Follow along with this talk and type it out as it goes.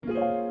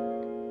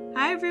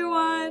Hi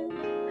everyone.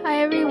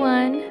 Hi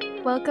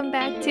everyone. Welcome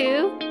back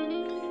to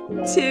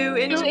Two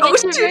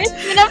Introverts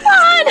in a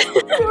Pod.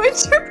 Two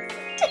introverts.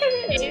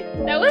 Hey,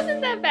 that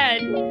wasn't that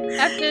bad.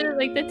 After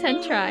like the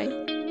 10th try,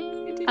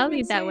 I'll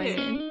leave that one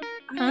in.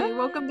 Okay,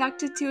 welcome back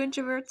to Two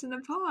Introverts in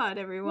a Pod,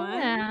 everyone.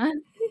 Yeah.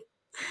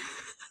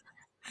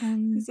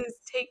 This is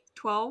take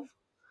 12.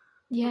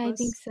 Yeah, of I us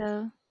think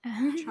so.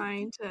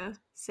 Trying to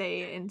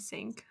say it in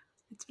sync.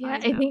 It's Yeah,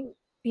 fine I though.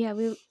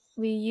 think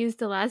we used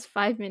the last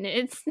 5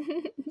 minutes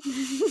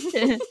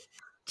to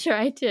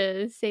try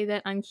to say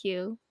that on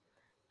cue.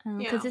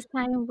 Because this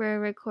time we're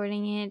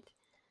recording it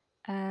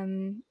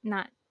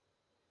not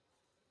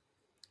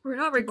We're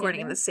not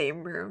recording in together. the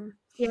same room.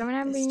 Yeah,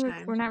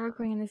 time. we're not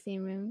recording in the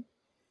same room.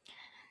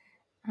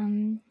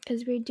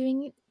 Because we're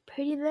doing it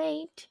pretty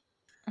late.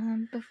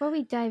 Before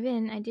we dive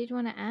in, I did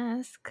want to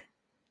ask,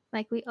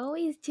 like we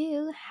always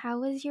do,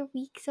 how was your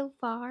week so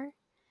far?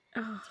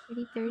 It's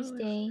already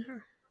Thursday.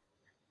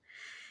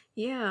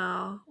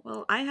 Yeah,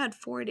 well, I had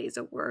 4 days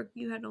of work.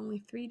 You had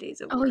only 3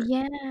 days of Oh work.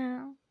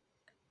 yeah.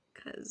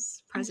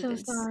 Because I'm so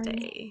President's sorry.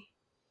 Day.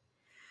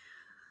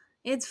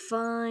 It's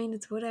fine.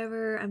 It's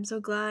whatever. I'm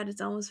so glad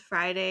it's almost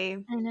Friday.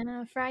 I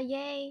know.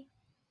 Friday.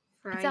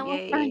 Friday. It's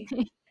almost Friday.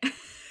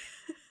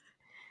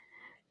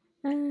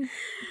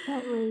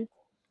 Can't wait.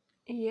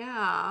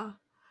 Yeah.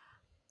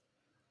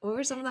 What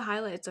were some of the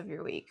highlights of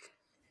your week?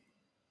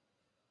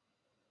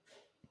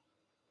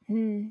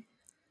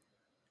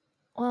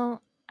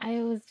 Well,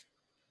 I was,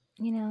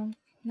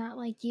 not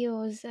like you.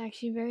 I was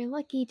actually very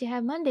lucky to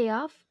have Monday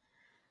off.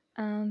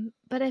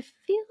 But I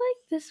feel like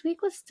this week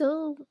it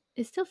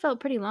still felt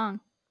pretty long.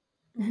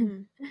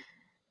 Mm-hmm.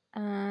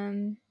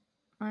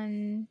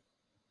 On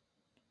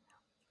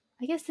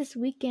I guess this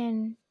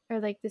weekend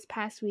or like this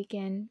past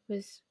weekend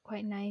was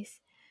quite nice.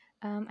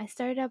 I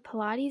started up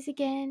Pilates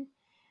again.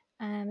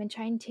 And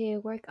trying to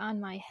work on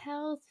my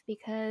health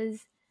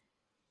because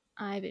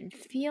I've been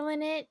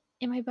feeling it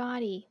in my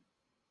body,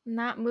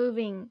 not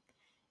moving,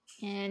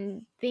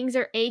 and things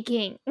are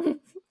aching.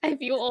 I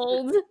feel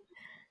old,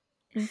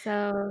 and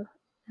so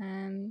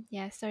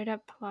I started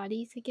up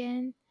Pilates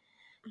again,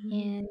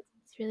 and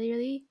it's really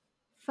really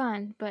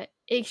fun, but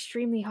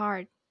extremely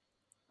hard.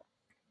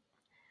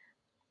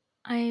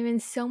 I am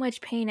in so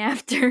much pain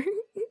after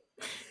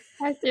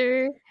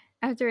after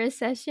a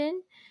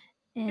session,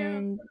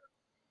 and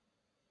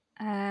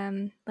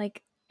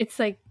like it's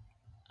like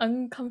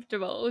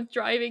uncomfortable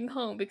driving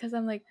home because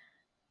I'm like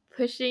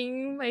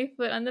pushing my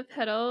foot on the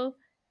pedal,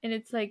 and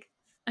it's like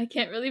I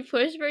can't really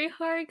push very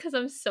hard because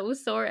I'm so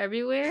sore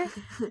everywhere.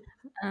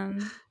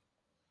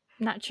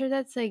 Not sure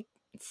that's like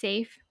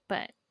safe,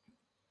 but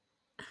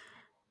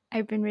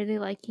I've been really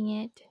liking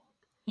it.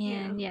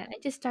 And yeah, I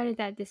just started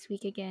that this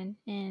week again,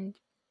 and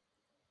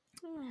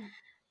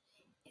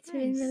it's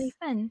been really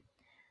fun.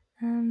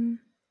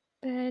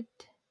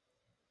 But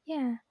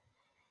yeah,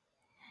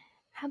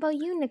 how about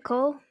you,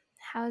 Nicole?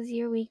 How's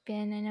your week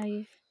been? I know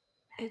you've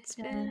It's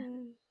had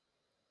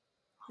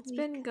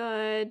been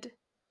good.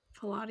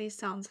 Pilates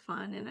sounds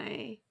fun, and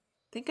I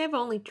think I've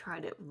only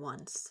tried it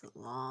once a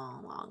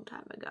long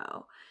time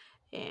ago.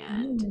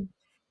 And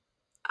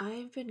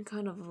I've been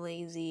kind of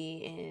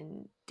lazy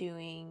in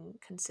doing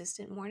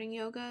consistent morning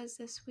yogas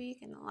this week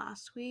and the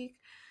last week.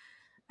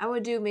 I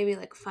would do maybe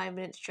like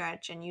 5-minute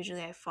stretch, and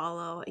usually I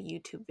follow a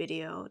YouTube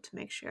video to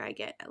make sure I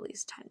get at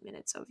least 10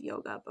 minutes of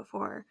yoga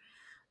before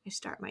I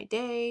start my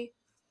day.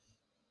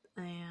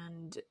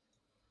 And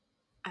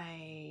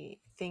I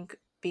think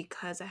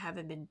because I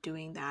haven't been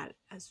doing that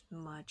as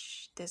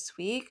much this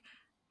week,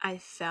 I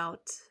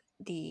felt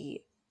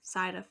the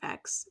side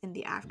effects in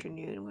the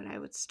afternoon when I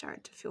would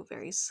start to feel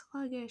very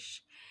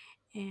sluggish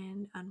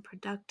and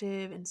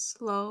unproductive and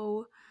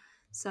slow.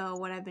 So,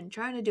 what I've been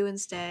trying to do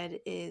instead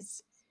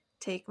is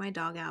take my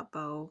dog out,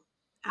 Bo,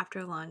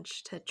 after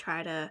lunch to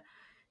try to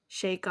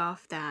shake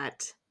off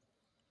that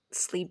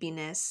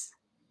sleepiness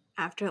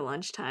after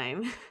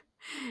lunchtime.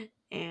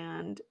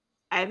 And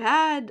I've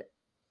had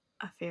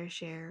a fair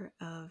share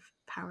of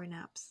power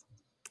naps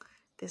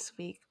this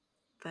week,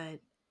 but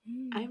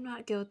I'm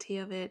not guilty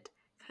of it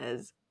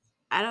because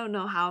I don't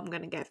know how I'm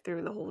going to get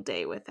through the whole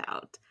day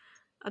without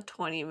a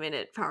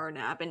 20-minute power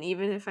nap. And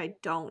even if I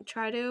don't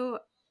try to,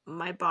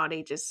 my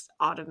body just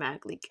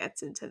automatically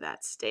gets into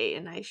that state.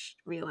 And I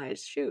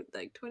realize, shoot,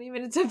 like 20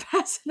 minutes have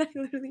passed and I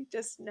literally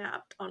just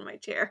napped on my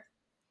chair.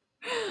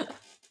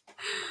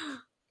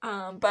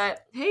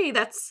 But hey,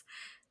 that's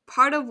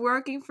part of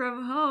working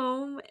from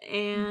home,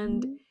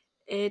 and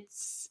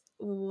it's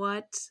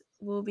what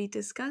we'll be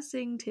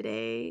discussing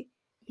today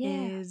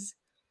is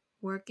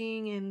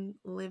working and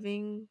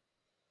living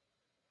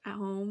at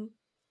home,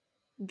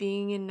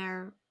 being in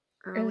our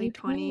early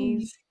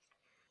 20s.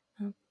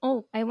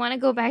 Oh, I want to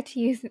go back to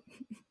you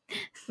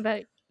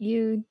about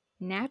you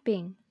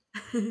napping.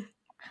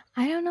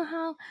 I don't know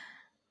how.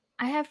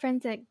 I have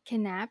friends that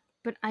can nap,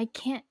 but I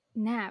can't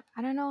nap.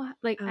 I don't know.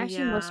 Like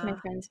actually, most of my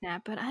friends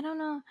nap, but I don't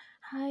know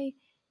how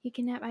you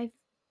can nap.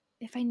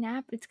 If I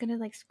nap, it's gonna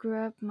like screw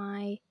up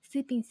my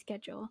sleeping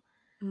schedule.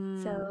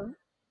 So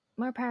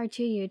more power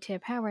to you to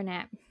power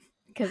nap.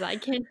 because I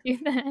can't do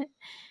that.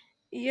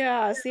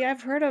 Yeah, see,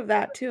 I've heard of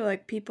that too.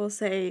 Like people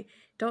say,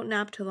 don't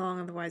nap too long,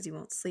 otherwise you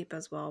won't sleep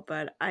as well.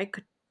 But I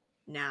could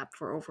nap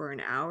for over an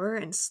hour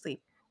and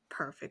sleep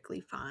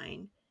perfectly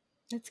fine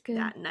That's good.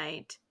 that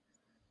night.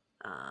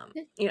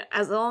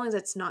 As long as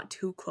it's not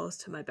too close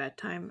to my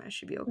bedtime, I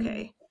should be Mhm.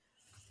 okay.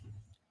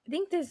 I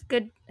think there's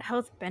good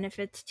health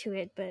benefits to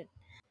it, but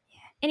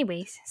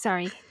anyways,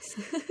 sorry.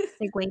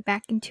 Segue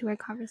back into our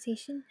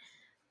conversation,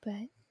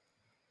 but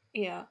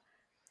Yeah.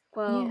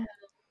 yeah. Well,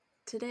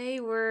 today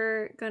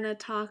we're gonna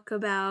talk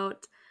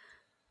about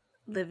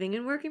living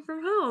and working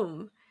from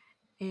home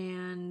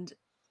and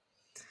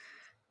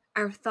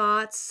our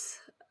thoughts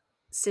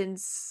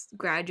since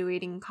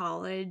graduating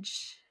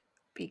college,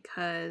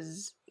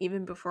 because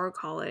even before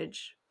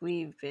college,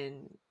 we've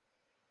been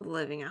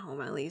living at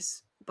home. At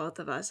least both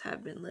of us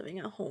have been living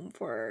at home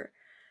for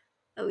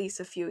at least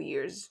a few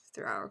years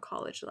through our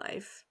college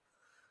life.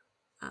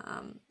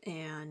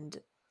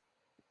 And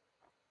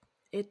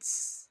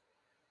it's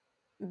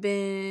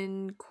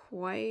been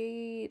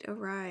quite a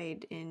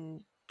ride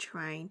in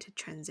trying to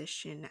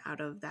transition out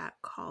of that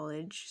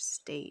college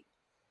state,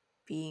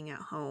 being at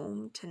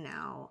home, to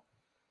now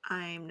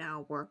I'm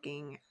now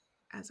working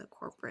as a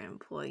corporate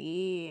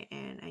employee,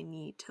 and I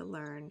need to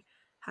learn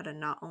how to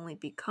not only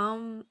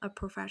become a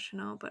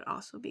professional but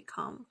also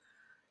become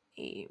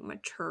a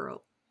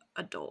mature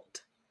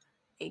adult,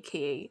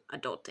 aka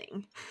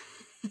adulting.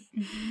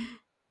 Mhm.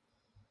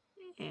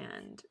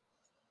 And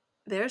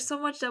there's so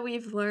much that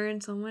we've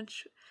learned, so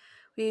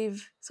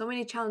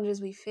many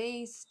challenges we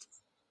faced,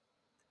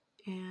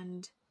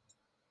 and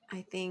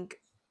I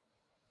think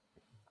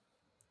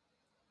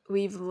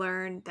we've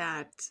learned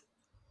that,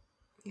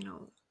 you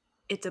know,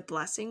 it's a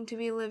blessing to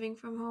be living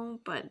from home,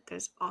 but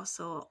there's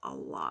also a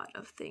lot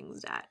of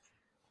things that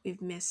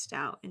we've missed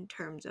out in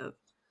terms of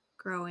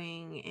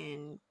growing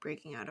and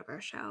breaking out of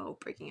our shell,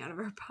 breaking out of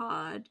our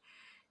pod,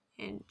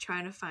 and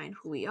trying to find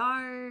who we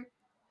are,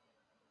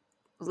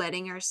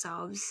 letting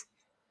ourselves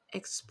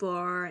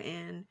explore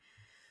and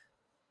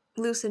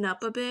loosen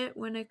up a bit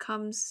when it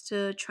comes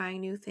to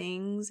trying new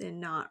things and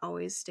not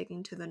always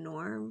sticking to the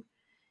norm,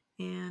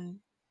 and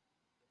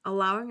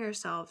allowing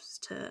ourselves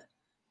to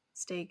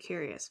stay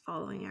curious,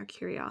 following our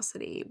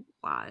curiosity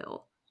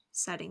while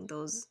setting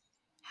those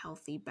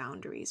healthy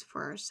boundaries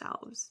for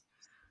ourselves,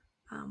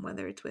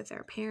 whether it's with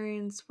our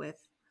parents,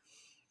 with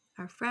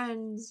our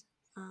friends.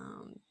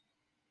 Um,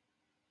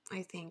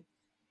 I think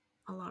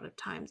a lot of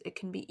times it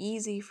can be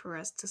easy for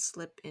us to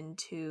slip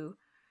into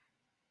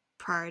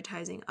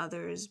prioritizing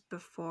others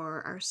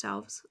before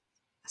ourselves,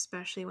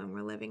 especially when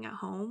we're living at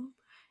home,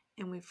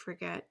 and we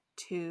forget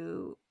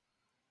to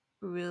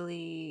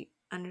really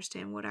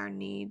understand what our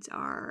needs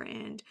are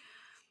and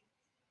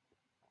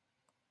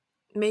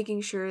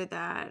making sure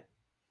that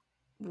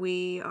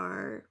we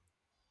are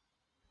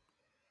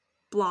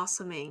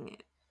blossoming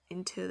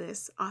into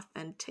this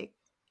authentic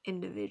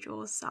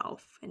individual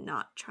self and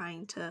not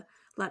trying to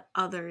let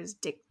others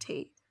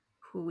dictate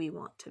who we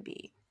want to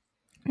be.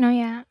 No,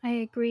 yeah, I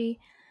agree.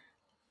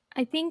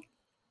 I think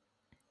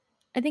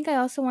I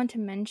also want to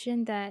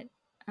mention that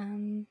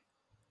um,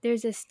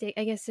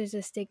 I guess there's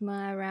a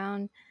stigma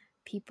around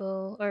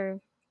people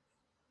or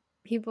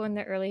people in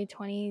their early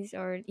 20s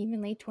or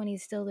even late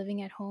 20s still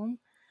living at home.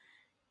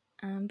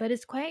 But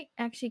it's quite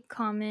actually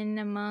common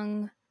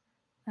among,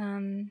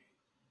 um,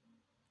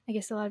 I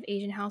guess, a lot of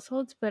Asian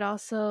households, but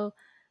also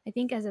I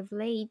think as of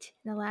late,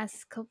 in the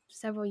last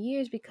several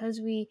years,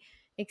 because we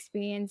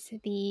experienced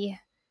the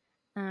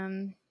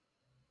um,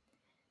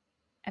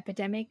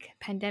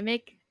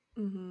 pandemic,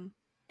 Mm-hmm.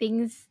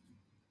 things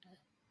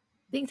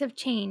have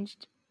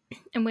changed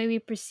and way we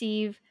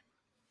perceive.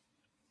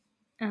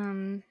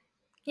 Um,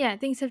 yeah,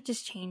 things have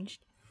just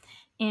changed,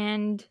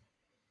 and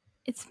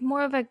it's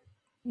more of a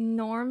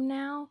norm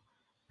now.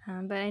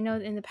 But I know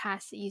in the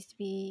past it used to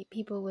be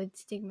people would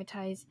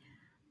stigmatize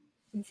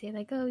and say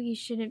like, "Oh, you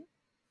shouldn't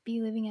be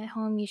living at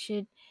home. You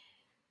should,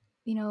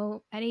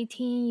 at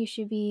 18, you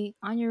should be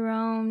on your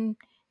own,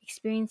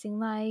 experiencing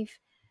life,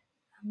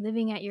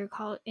 living at your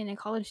in a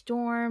college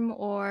dorm,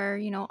 or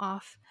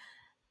off,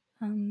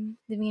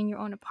 living in your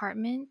own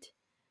apartment,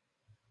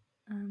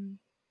 um,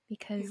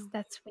 Yeah. because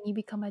that's when you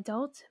become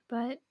adult."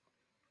 But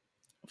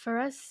for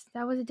us,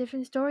 that was a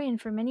different story, and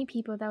for many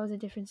people, that was a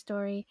different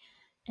story,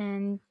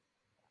 and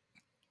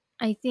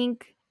I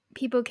think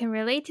people can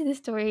relate to the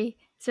story,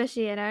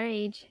 especially at our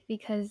age,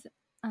 because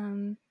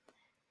um,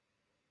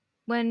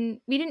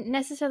 when we didn't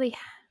necessarily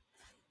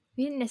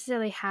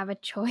have a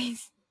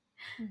choice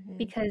Mm-hmm.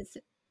 because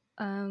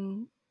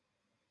um,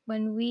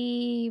 when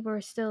we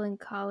were still in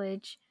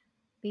college,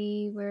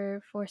 we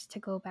were forced to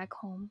go back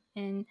home.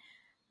 And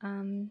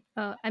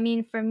I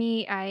mean, for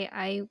me,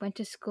 I went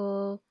to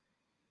school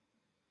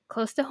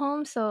close to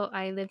home, so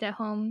I lived at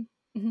home.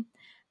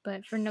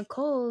 But for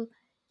Nicole,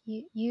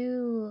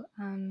 you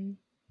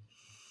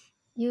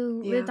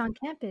lived Yeah. on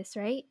campus,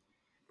 right?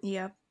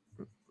 Yep.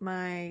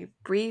 My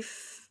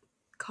brief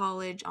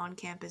college on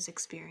campus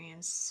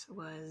experience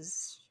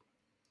was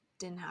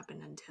didn't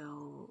happen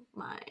until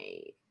my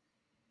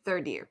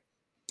third year.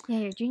 Yeah,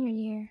 your junior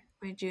year.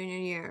 My junior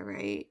year,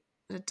 right?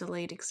 A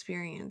delayed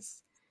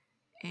experience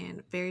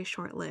and very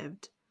short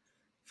lived.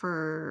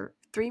 For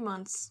 3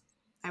 months,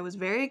 I was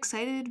very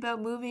excited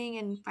about moving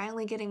and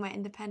finally getting my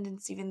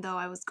independence, even though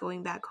I was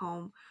going back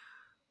home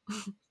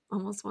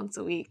almost once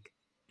a week.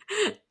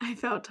 I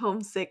felt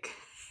homesick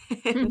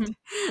and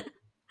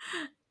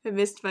I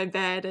missed my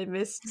bed. I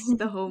missed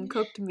the home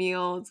cooked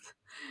meals.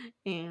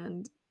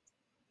 And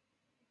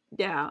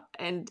yeah,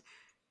 and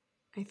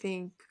I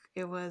think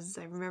I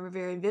remember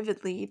very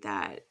vividly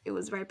that it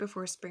was right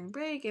before spring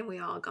break, and we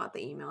all got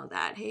the email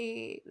that,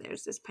 hey,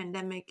 there's this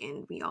pandemic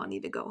and we all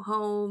need to go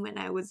home. And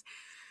I was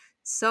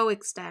so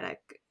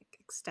ecstatic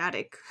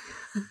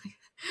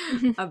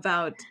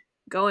about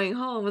going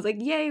home. I was like,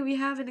 yay, we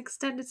have an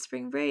extended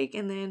spring break.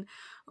 And then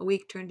a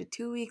week turned to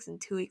 2 weeks,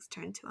 and 2 weeks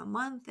turned to a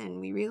month. And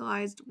we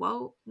realized,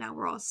 whoa, now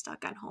we're all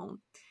stuck at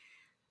home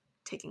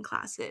taking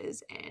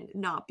classes and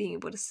not being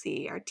able to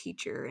see our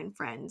teacher and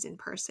friends in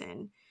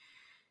person.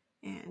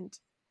 And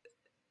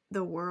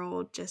the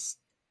world just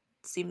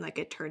seemed like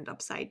it turned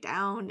upside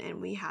down,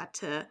 and we had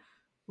to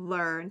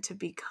learn to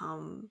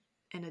become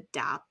and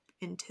adapt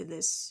into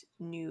this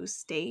new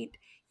state.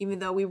 Even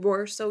though we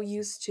were so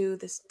used to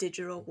this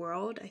digital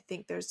world, I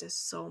think there's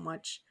just so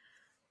much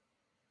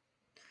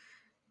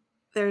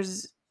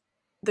there's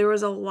there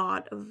was a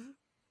lot of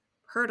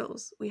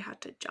hurdles we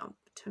had to jump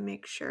to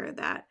make sure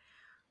that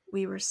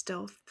we were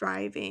still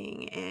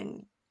thriving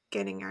and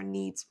getting our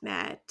needs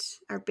met,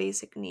 our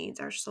basic needs,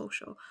 our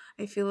social.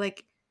 I feel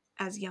like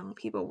as young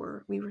people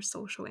we were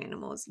social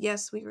animals.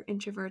 Yes, we were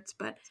introverts,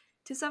 but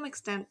to some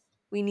extent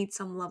we need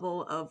some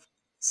level of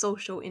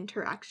social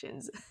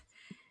interactions.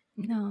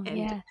 No, And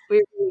yeah.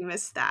 we really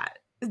missed that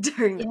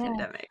during the Yeah.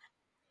 pandemic.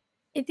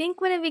 I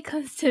think when it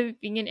comes to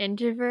being an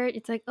introvert,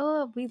 it's like,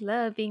 oh, we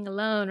love being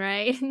alone,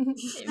 right?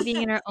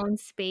 Being in our own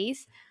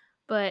space.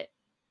 But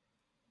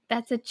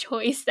that's a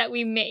choice that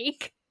we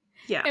make.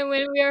 Yeah. And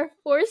when we are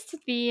forced to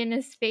be in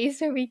a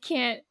space where we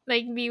can't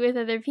like be with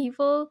other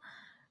people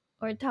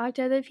or talk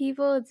to other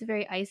people, it's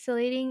very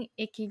isolating.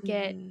 It could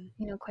get,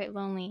 Hmm. quite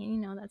lonely.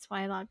 And that's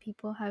why a lot of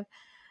people have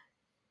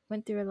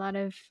went through a lot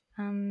of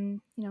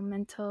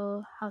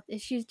mental health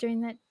issues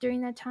during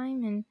that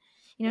time. And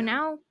Yeah.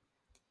 now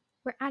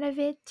we're out of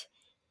it.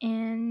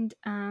 And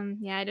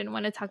yeah, I didn't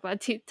want to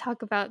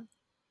talk about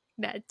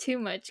that too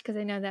much because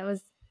I know that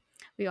was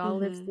we all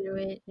lived Hmm. through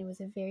it. It was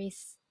a very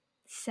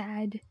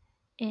sad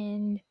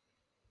and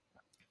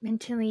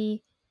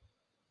mentally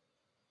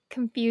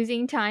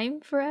confusing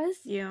time for us,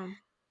 Yeah.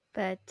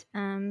 but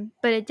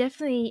it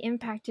definitely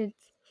impacted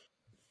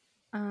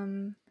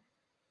um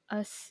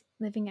us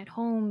living at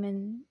home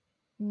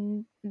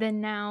and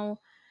then now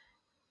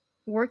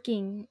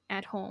working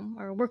at home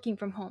or working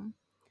from home.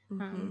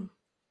 Hmm. um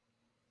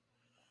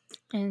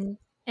and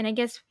I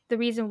guess the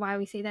reason why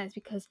we say that is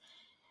because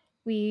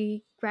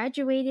we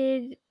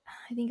graduated.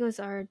 I think it was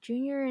our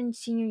junior and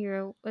senior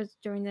year was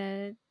during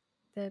the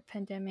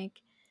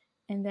pandemic,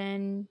 and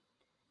then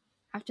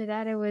after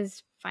that it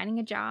was finding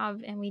a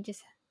job, and we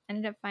just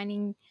ended up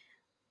finding,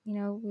 we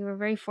were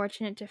very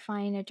fortunate to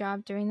find a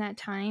job during that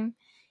time.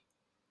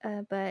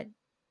 But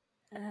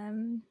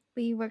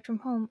we worked from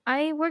home.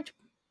 I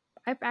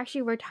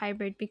actually worked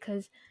hybrid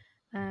because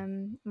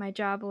my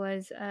job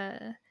was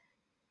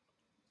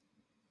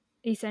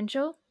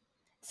essential,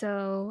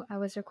 so I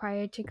was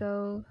required to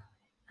go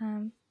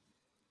um,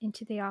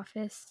 into the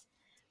office.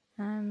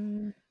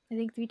 I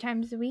think 3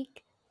 times a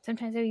week.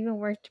 Sometimes I even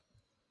worked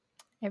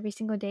every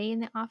single day in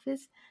the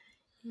office,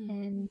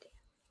 and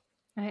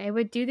I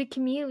would do the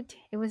commute.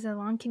 It was a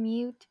long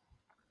commute,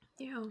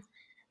 Yeah.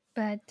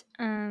 but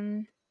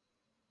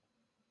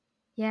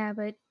yeah,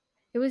 but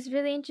it was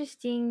really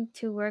interesting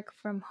to work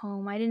from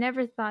home. I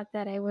never thought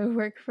that I would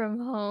work from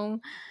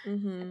home.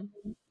 Hmm.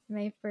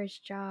 My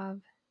first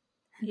job.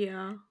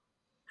 Yeah.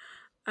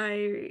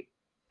 I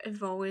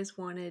have always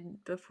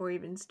wanted, before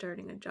even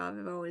starting a job,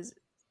 I've always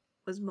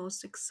was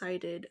most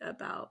excited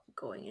about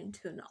going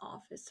into an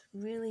office.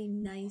 Really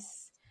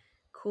nice,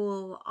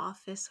 cool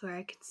office where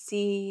I could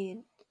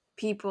see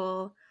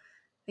people.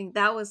 I think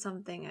that was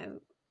something I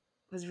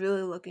was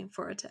really looking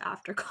forward to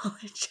after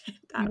college.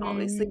 That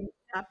obviously Mm, didn't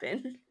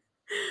happen.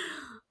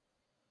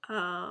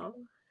 Uh,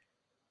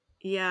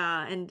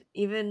 yeah, and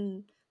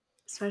even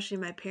especially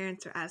my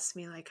parents are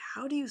asking me like,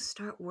 "How do you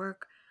start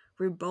work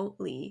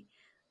remotely?"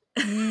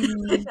 And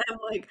mm. I'm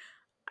like,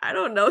 "I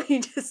don't know.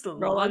 You just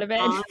Roll out log of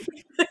bed. on,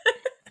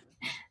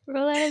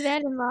 Roll out of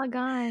bed and log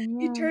on.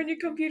 you Yeah. turn your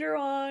computer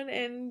on,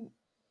 and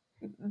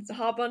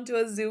hop onto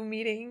a Zoom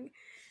meeting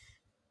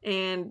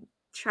and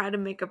try to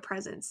make a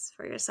presence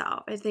for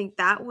yourself." I think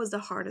that was the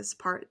hardest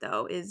part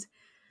though, is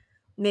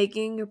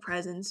making your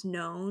presence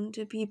known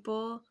to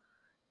people,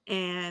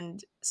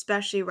 and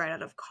especially right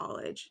out of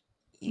college,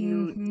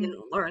 you Mm-hmm.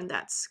 didn't learn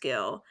that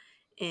skill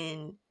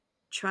in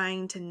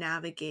trying to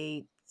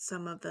navigate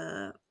some of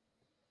the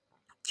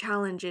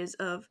challenges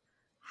of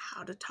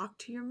how to talk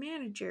to your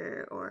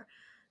manager, or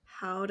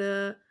how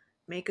to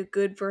make a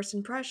good first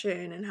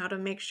impression, and how to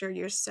make sure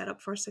you're set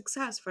up for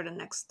success for the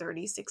next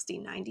 30, 60,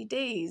 90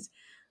 days.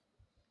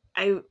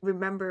 I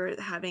remember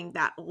having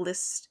that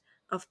list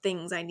of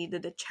things I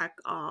needed to check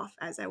off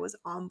as I was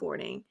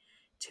onboarding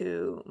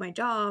to my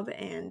job,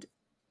 and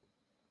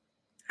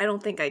I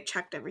don't think I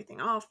checked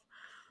everything off,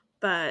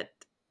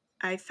 but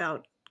I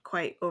felt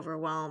quite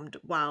overwhelmed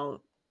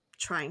while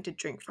trying to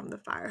drink from the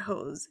fire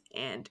hose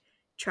and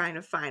trying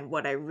to find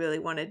what I really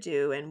want to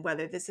do and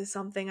whether this is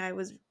something I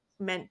was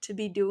meant to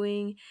be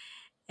doing,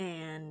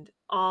 and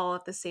all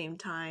at the same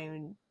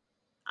time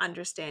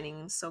understanding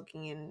and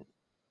soaking in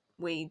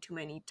way too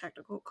many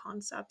technical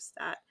concepts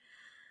that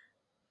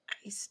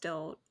I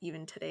still,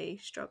 even today,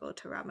 struggle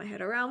to wrap my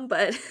head around.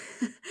 But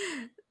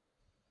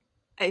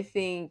I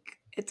think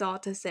it's all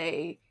to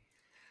say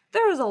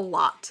there was a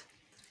lot.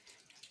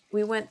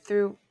 We went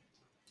through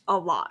a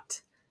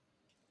lot.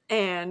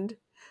 And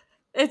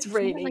it's It sounded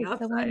raining like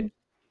outside. someone,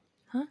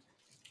 huh?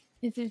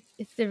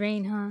 It's the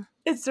rain, huh?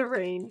 It's the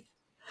rain.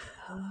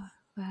 Oh,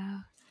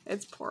 wow.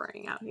 It's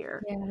pouring out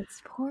here. Yeah,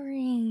 it's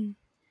pouring.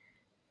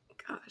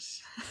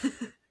 Gosh.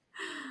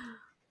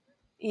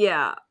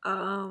 Yeah.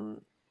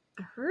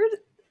 I heard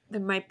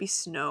there might be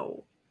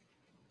snow.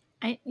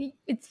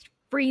 It's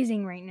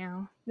freezing right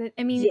now.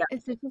 I mean, Yeah.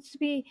 it's supposed to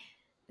be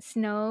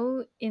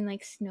snow in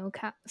like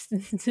SoCal in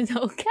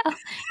SoCal.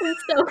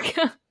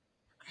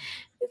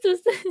 It's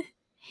supposed to,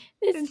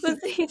 it's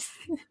supposed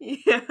to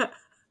be, Yeah.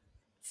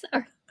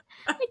 sorry,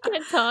 I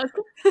can't talk.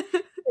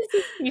 It's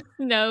supposed to be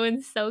snow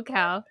in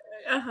SoCal.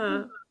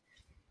 Uh-huh.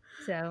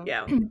 So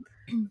Yeah.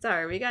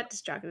 Sorry, we got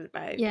distracted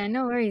by yeah,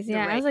 no worries. the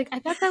Yeah, I rain. was like, I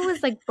thought that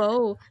was like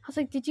Bo. I was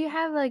like, did you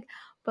have like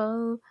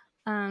Bo,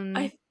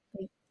 I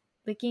like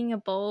licking a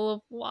bowl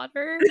of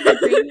water and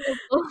drinking a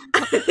bowl,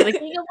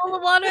 licking a bowl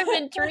of water and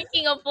then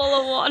drinking a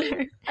bowl of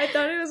water? I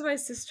thought it was my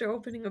sister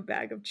opening a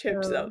bag of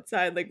chips So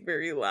outside, like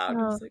very loud. I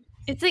no, was like,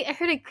 it's like I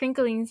heard a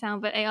crinkling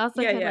sound, but I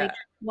also yeah, heard yeah. like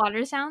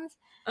water sounds.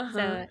 So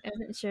Uh-huh. I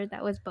wasn't sure if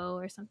that was Bo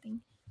or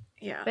something.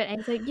 Yeah. But I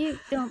was like, you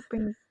don't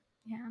bring,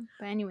 yeah.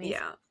 But anyways,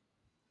 Yeah.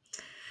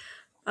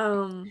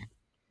 Um,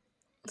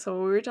 so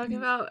what we were talking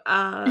about,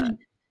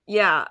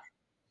 yeah,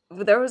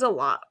 there was a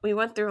lot. We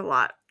went through a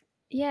lot.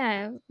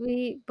 yeah,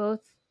 we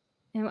both.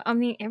 I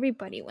mean,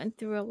 everybody went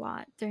through a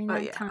lot during Oh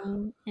that yeah.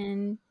 time,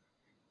 and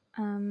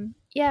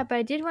yeah. But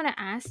I did want to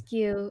ask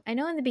you. I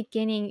know in the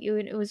beginning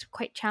it was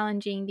quite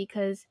challenging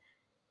because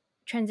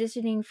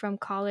transitioning from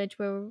college,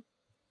 where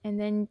and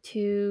then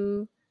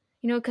to,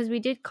 because we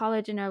did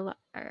college in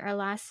our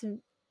last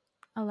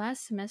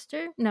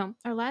semester, no,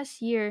 our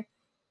last year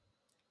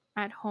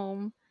at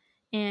home,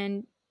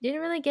 and didn't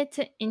really get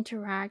to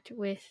interact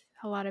with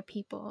a lot of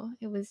people.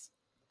 It was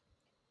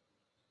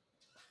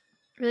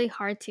really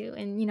hard to,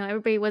 and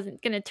everybody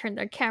wasn't gonna turn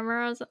their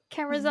cameras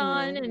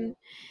on, Mhm.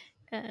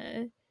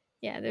 and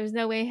yeah, there was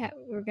no way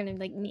we are gonna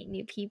like meet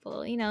new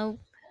people.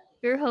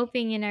 We were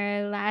hoping in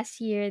our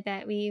last year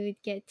that we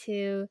would get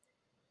to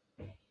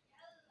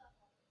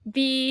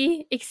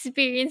be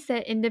experience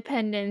that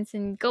independence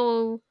and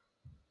go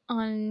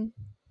on,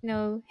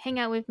 hang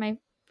out with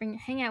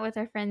hang out with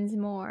our friends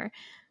more,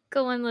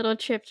 go on little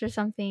trips or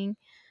something.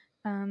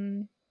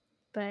 um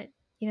but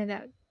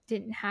that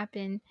didn't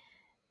happen.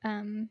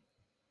 um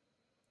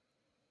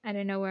I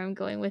don't know where I'm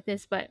going with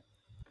this, but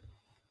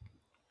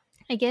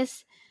I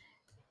guess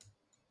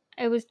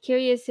I was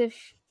curious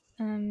if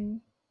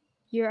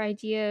your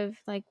idea of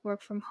like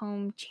work from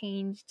home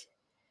changed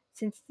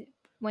since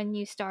when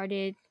you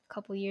started a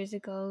couple years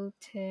ago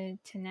to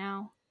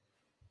now.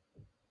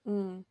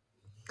 Mm.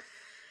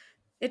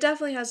 It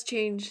definitely has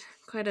changed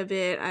quite a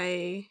bit.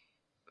 I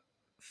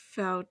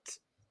felt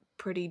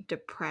pretty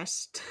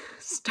depressed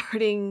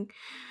starting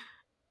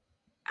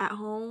at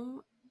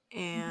home, Mhm.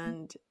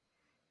 and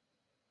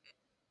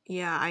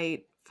yeah,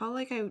 I felt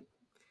like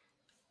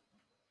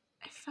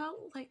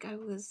I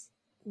was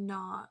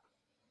not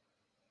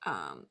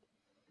um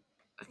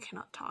I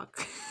cannot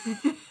talk.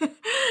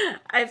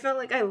 I felt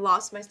like I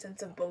lost my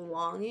sense of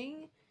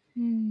belonging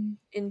Mm.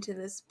 into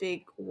this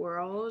big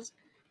world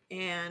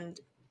and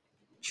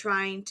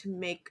trying to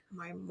make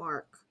my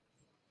mark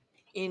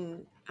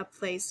in a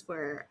place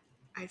where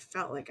I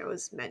felt like I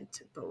was meant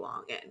to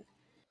belong in.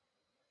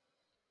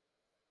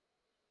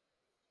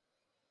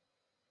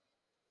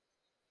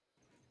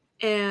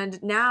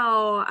 And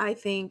now I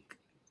think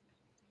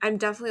I'm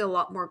definitely a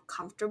lot more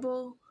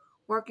comfortable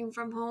working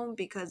from home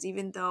because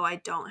even though I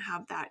don't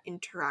have that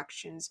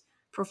interactions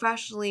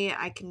professionally,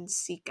 I can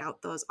seek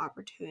out those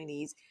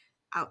opportunities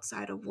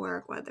outside of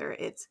work, whether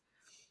it's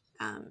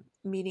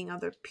meeting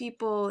other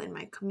people in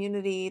my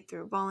community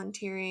through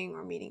volunteering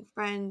or meeting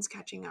friends,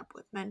 catching up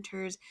with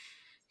mentors,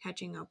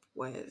 catching up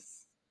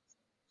with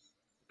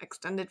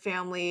extended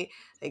family.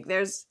 Like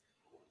there's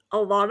a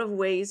lot of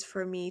ways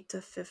for me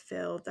to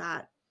fulfill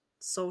that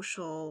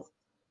social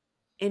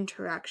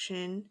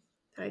interaction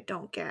that I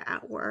don't get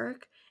at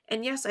work.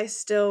 And yes, I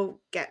still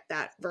get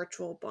that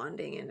virtual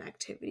bonding and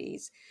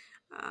activities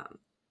um,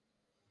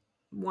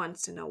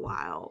 once in a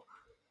while.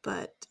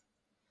 But,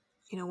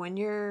 when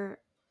you're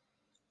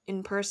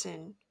in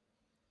person,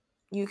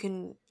 you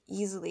can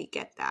easily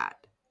get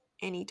that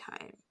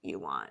anytime you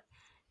want.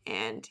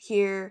 And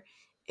here,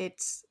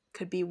 it's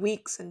could be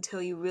weeks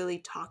until you really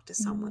talk to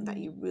someone that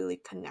you really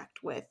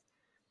connect with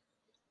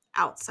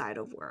outside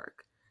of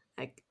work.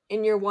 Like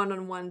in your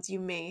one-on-ones, you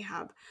may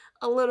have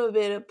a little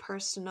bit of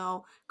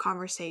personal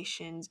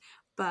conversations,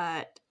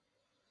 but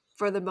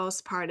for the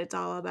most part, it's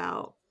all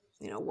about,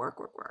 work,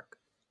 work, work.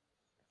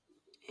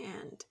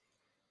 And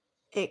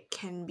it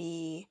can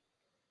be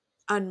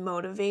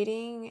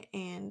unmotivating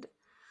and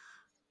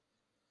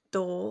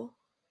dull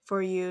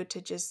for you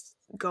to just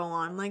go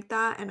on like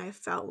that. And I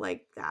felt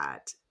like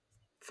that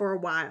for a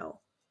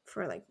while,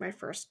 for like my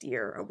first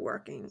year of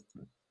working.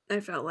 I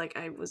felt like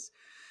I was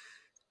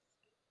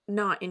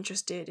not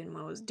interested in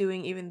what I was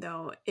doing, even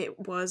though it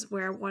was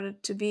where I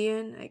wanted to be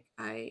in.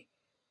 Like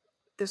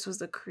this was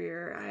the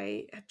career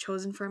I had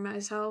chosen for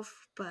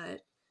myself,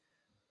 but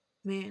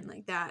man,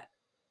 like that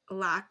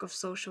lack of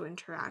social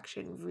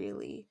interaction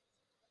really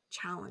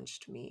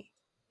challenged me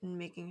in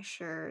making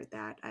sure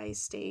that I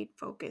stayed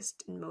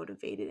focused and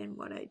motivated in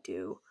what I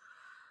do.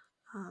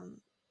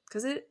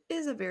 Because it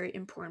is a very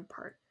important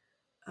part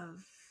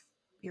of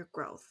your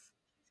growth.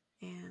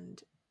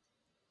 And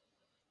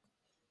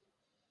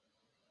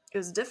it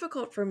was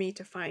difficult for me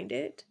to find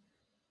it,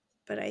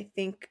 but I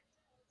think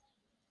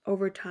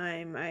over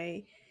time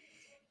I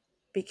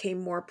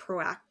became more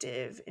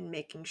proactive in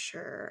making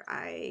sure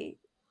I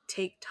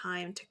take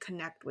time to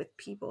connect with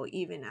people,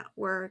 even at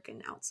work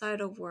and outside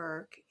of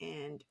work,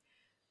 and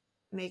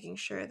making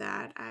sure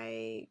that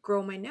I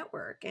grow my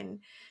network and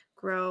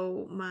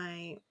grow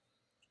my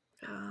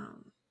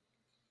um,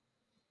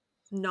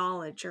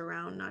 knowledge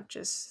around not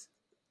just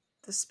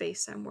the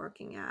space I'm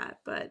working at,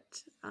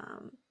 but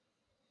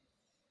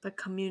the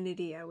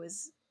community I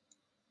was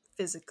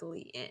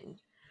physically in.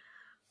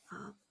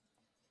 Um,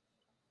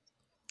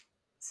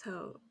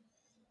 so,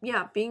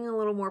 yeah, being a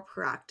little more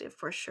proactive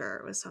for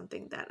sure was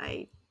something that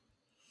I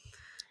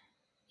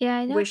Yeah,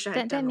 I know wish I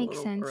had that done a makes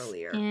little sense,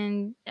 earlier.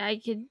 and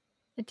I could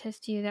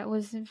attest to you that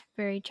was a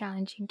very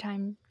challenging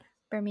time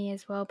for me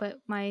as well. But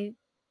my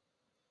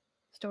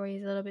story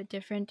is a little bit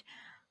different.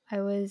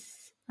 I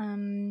was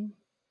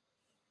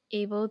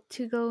able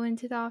to go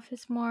into the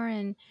office more,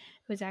 and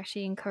was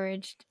actually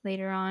encouraged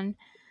later on.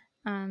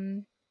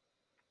 Um,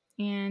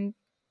 and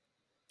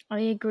I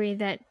agree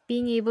that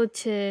being able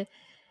to,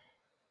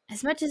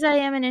 as much as I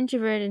am an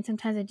introvert, and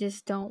sometimes I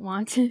just don't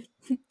want to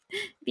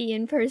be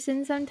in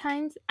person.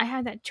 Sometimes I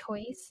have that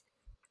choice,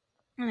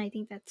 and I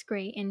think that's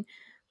great.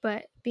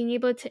 But being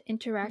able to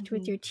interact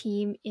with Mm-hmm. your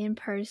team in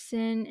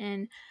person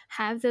and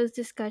have those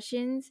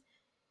discussions,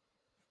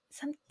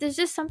 there's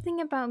just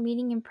something about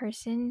meeting in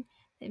person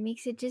that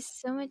makes it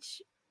just so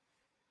much.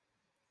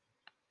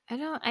 I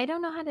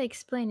don't know how to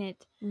explain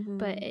it,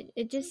 but Mm-hmm.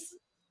 it just,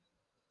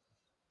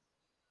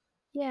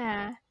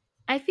 yeah.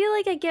 I feel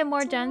like I get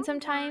more It's a done lot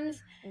more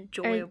sometimes,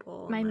 or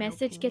enjoyable, in my my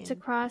message gets opinion.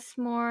 across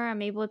more.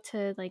 I'm able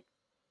to like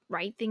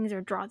write things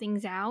or draw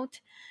things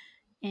out,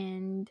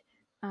 and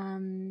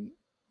um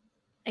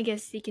I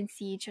guess you can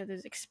see each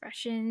other's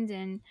expressions,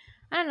 and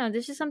I don't know,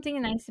 there's just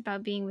something nice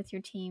about being with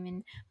your team,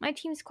 and my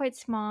team's quite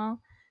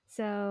small,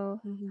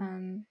 so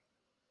Mm-hmm.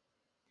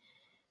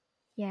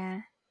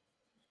 yeah.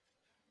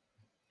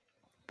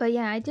 But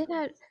yeah, I did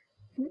have.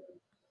 Hmm?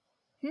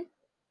 Hmm?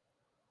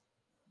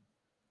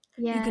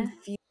 You can Yeah.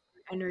 feel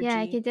their Yeah,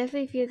 I energy. could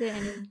definitely feel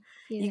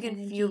You their can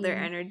feel energy, their and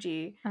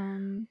energy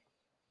um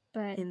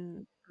but in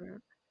the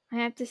group. I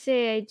have to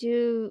say I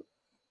do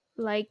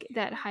like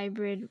that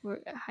hybrid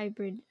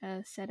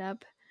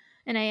setup,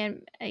 and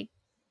I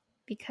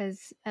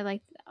because I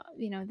like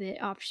the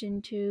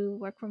option to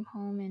work from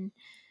home and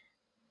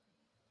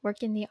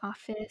work in the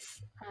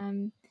office.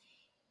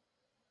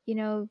 You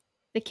know,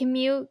 the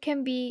commute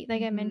can be,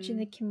 like I mentioned,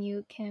 the Mm-hmm.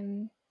 commute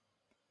can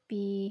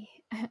be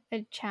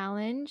a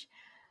challenge,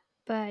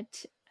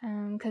 but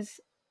because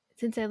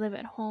since I live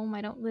at home,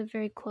 I don't live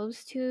very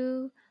close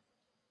to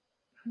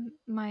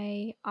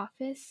my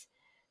office,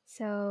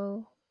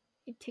 so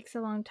it takes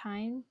a long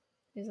time.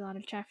 There's a lot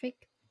of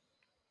traffic.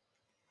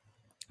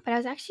 But I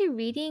was actually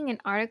reading an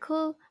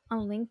article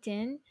on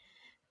LinkedIn,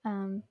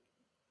 um,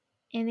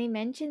 and they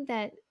mentioned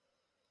that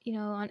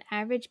on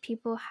average,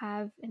 people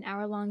have an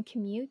hour-long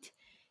commute,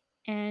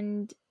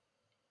 and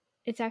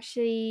it's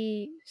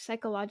actually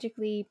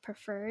psychologically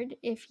preferred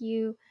if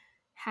you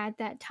had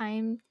that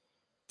time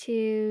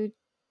to,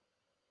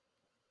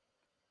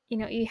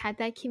 you had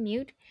that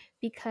commute,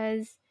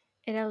 because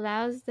it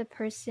allows the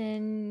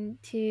person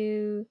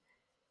to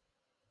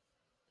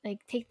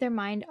like take their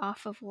mind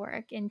off of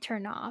work and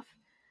turn off.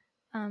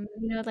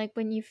 Like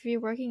when if you're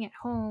working at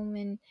home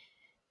and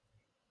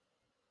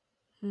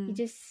you Mm-hmm.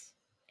 just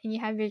and you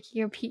have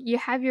you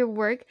have your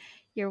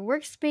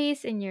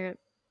workspace, and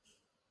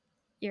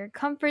your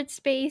comfort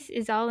space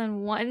is all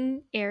in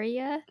one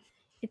area.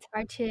 It's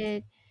hard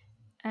to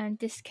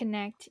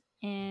disconnect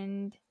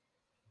and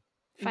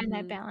find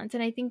that Mm-hmm. balance.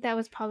 And I think that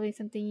was probably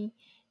something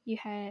you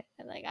had.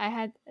 Like I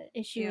had an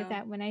issue with Yeah.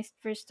 that when I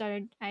first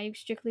started. I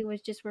strictly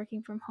was just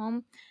working from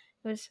home.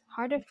 It was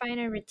hard to find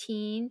a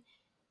routine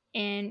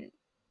and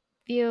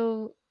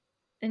feel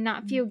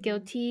not feel Mm-hmm.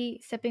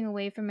 guilty stepping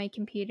away from my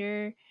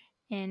computer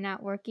and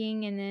not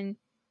working, and then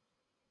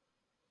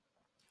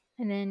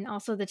And then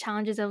also the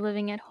challenges of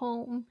living at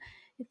home.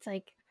 It's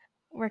like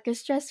work is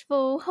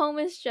stressful, home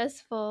is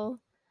stressful.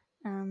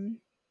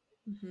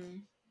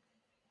 Mhm.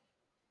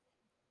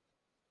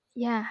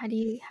 Yeah, how do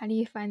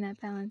you find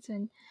that balance?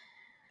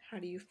 How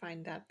do you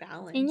find that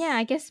And yeah,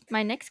 I balance? guess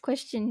my next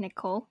question,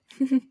 Nicole,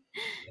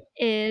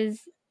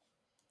 is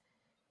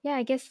yeah,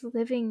 I guess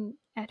living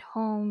at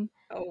home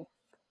Oh.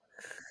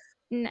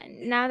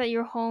 now that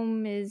your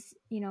home is,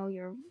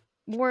 your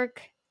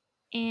work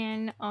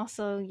and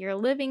also your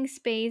living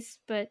space,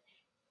 but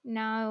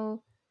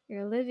now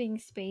your living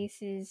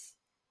space is,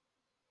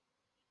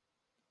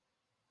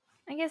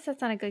 I guess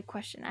that's not a good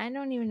question. I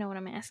don't even know what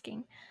I'm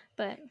asking,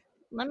 but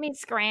let me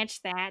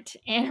scratch that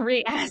and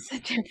re-ask a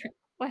different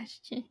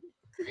question.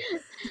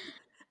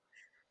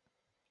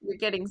 You're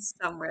getting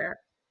somewhere.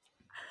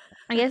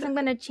 I guess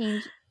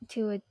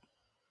to a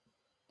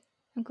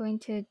I'm going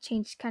to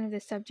change kind of the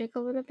subject a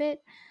little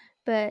bit,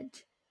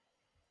 but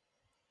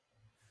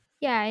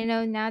yeah, I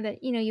know now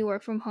that you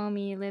work from home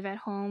and you live at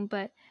home,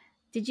 but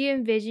did you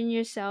envision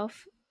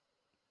yourself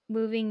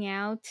moving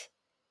out?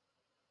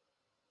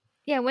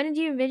 Yeah, when did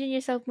you envision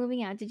yourself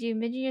moving out? Did you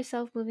envision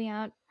yourself moving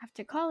out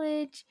after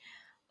college,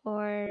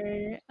 or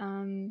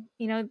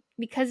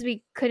because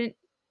we couldn't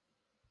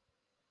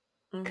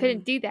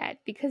Mhm. do that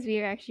because we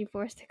were actually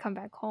forced to come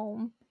back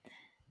home?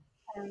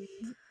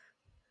 Um,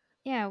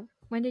 yeah,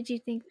 when did you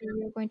think that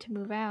you were going to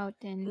move out?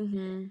 And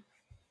Mhm.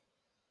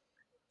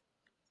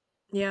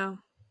 Yeah.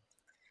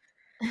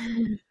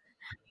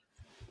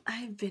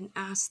 I've been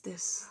asked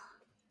this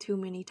too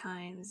many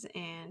times,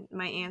 and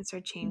my answer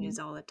changes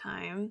all the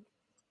time.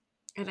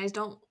 And I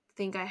don't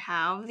think I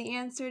have the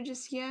answer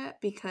just yet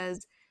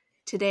because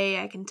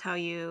today I can tell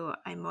you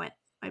I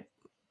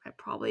I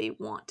probably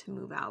want to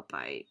move out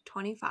by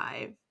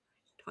 25,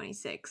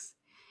 26.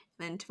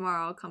 And then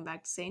tomorrow I'll come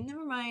back to say,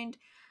 never mind.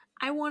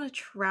 I want to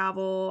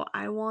travel.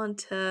 I want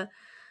to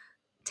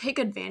take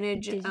a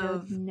advantage digital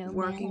of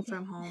working nomad.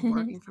 from home,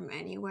 working from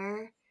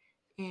anywhere,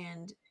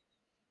 and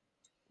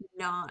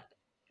not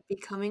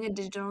becoming a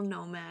digital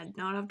nomad,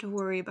 not have to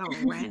worry about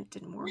rent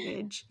and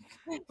mortgage.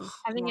 Ugh,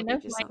 Having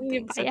enough mortgage is money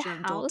to something, buy a such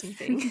an adulting house.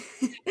 thing.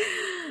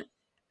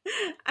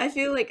 I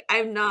feel like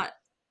I'm not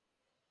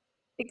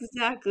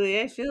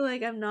exactly. I feel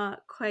like I'm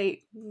not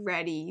quite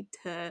ready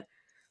to,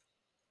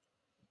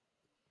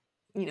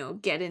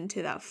 get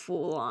into that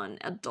full on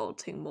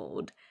adulting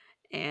mode.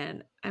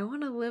 And I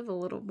want to live a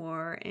little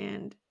more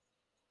and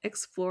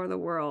explore the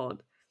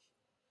world.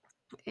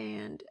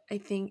 And I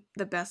think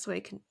the best way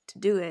to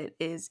do it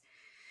is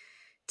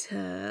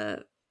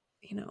to,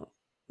 you know,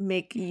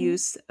 make Mhm.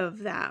 use of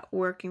that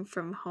working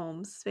from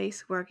home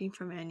space, working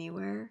from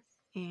anywhere,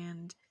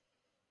 and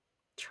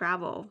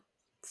travel,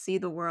 see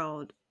the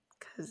world,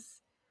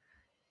 because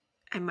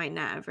I might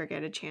not ever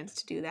get a chance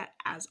to do that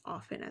as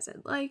often as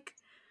I'd like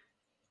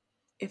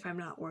if I'm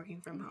not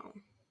working from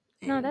home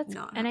No, and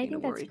not and I having to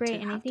think that's worry great.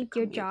 to And I have to think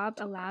your commute job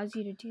to allows work.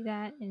 you to do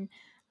that and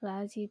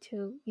allows you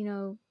to,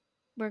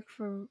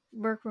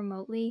 work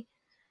remotely.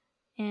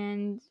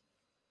 And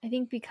I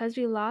think because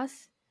we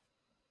lost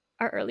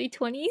our early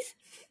 20s,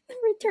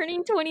 we're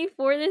turning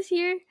 24 this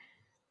year.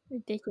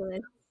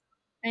 Ridiculous.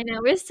 I know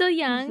we're still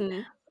young,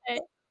 Hmm.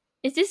 but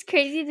it's just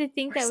crazy to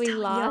think We're that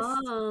still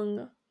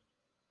young.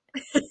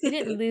 we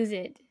didn't lose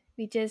it.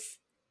 We just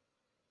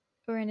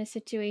were in a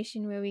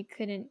situation where we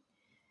couldn't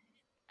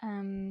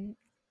um,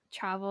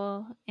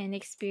 travel and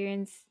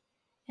experience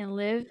and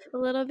live a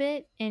little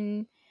bit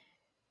and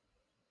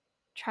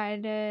try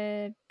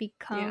to Yeah.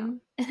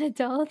 become an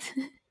adult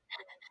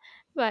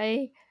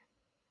by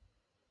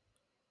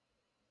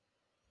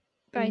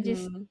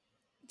just Hmm.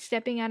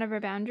 stepping out of our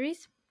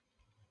boundaries.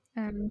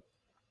 Um,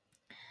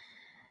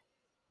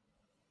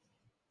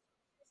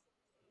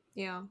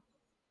 Yeah.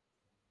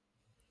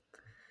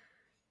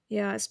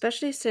 Yeah,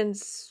 especially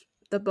since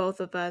the both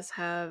of us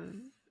have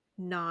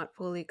not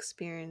fully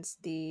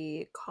experienced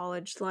the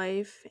college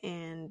life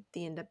and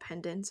the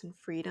independence and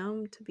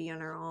freedom to be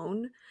on our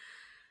own.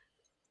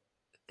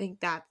 I think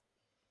that,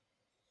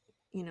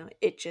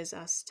 itches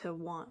us to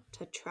want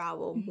to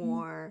travel mhm.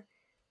 more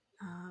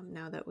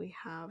now that we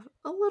have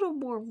a little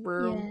more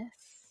room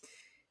Yes.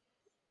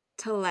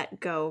 to let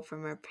go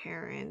from our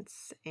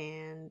parents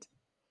and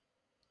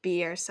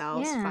be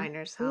ourselves, Yeah. find Do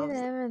ourselves,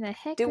 whatever the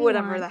heck do we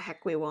whatever the want.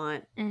 heck we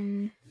want.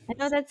 And I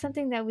know that's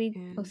something that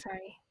oh, And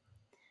sorry.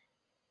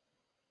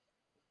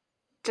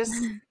 just,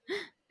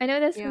 I know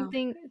that's yeah,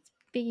 something,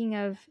 speaking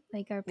of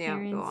like our yeah,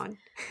 go parents, on.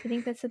 I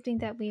think that's something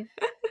that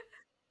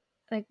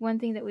one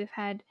thing that we've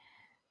had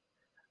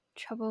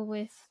trouble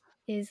with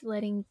is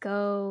letting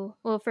go.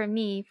 Well, for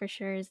me, for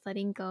sure, is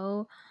letting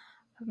go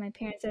of my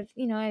parents.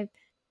 I've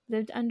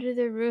lived under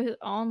the roof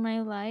all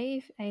my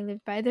life. I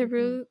lived by the Hmm.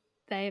 rule,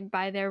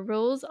 by their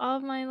rules all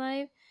of my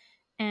life,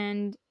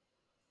 and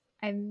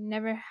I've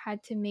never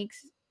had to make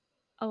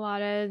a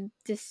lot of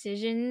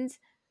decisions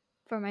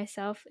for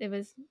myself. It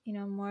was,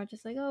 more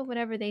just like, oh,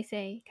 whatever they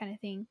say kind of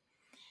thing.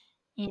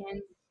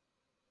 And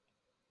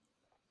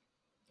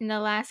in the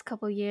last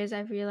couple years,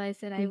 I've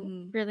realized that I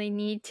Mhm. really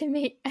need to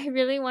make I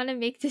really wanna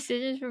make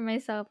decisions for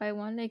myself. I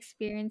wanna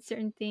experience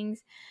certain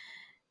things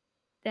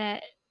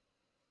that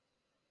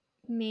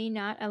may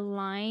not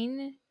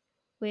align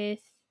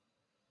with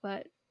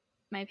what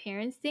my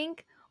parents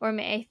think, or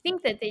may I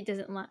think that they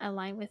doesn't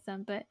align with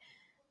them, but,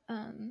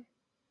 um,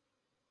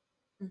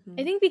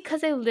 I Mhm. think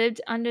because I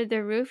lived under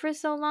their roof for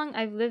so long,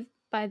 I've lived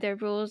by their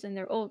rules, and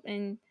they're old,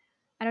 and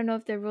I don't know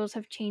if their rules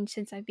have changed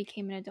since I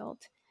became an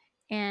adult,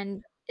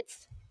 and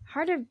it's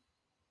hard to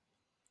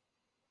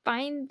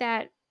find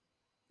that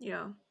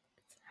Yeah.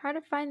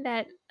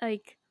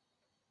 like,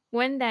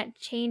 when that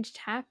changed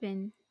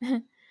happened,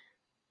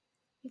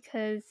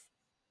 because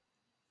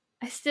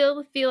I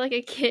still feel like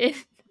a kid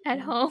at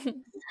Mhm.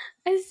 home.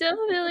 I still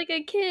feel like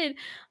a kid.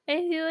 I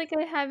feel like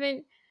I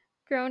haven't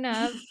grown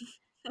up,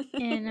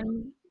 and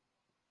I'm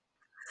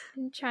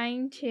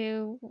trying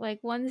to, like,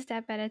 one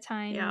step at a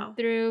time Yeah.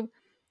 through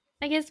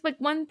I guess, like,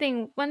 one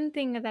thing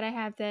that I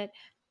have that,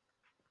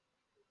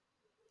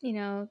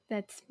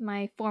 that's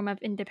my form of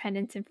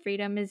independence and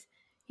freedom is,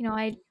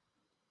 I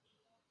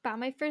bought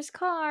my first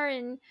car,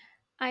 and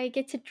I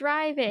get to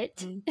drive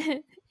it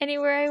Mhm.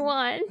 anywhere I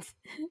want,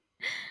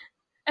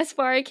 as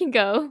far I can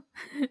go.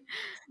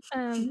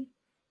 Um,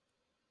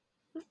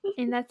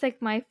 and that's,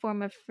 like, my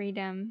form of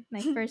freedom.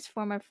 My first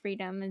form of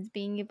freedom is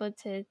being able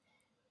to,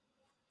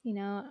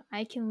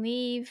 I can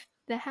leave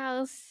the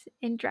house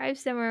and drive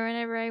somewhere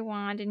whenever I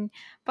want and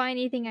buy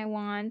anything I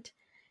want.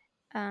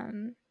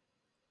 Um,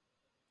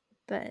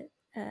 but,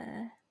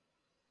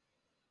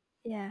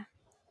 yeah.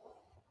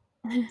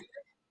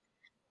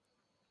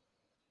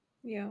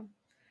 Yeah.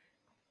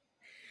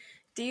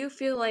 Do you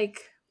feel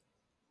like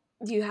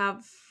you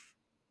have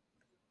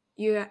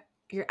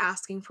you're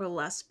asking for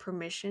less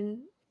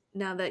permission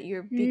now that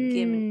you're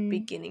Mm,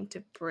 beginning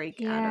to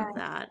break out yeah. of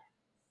that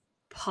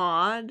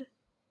pod?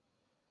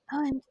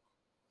 Oh,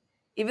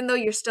 Even though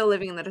you're still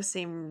living under the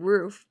same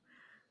roof,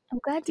 I'm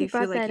glad do you you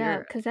feel brought like that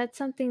up you're because that's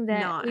something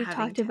that not we've having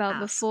talked to about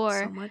ask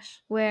so before,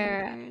 much from your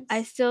where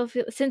I parents? still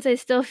feel since I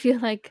still feel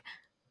like,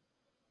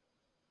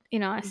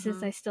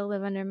 since I Mhm. still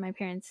live under my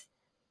parents'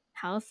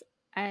 house,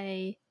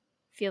 I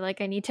feel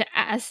like I need to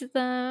ask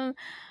them.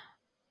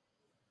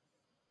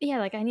 Yeah,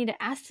 like, I need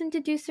to ask them to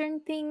do certain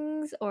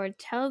things or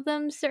tell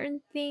them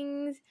certain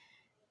things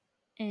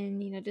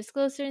and,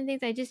 disclose certain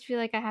things. I just feel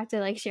like I have to,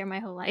 like, share my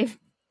whole life.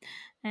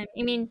 And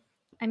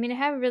I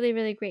have a really,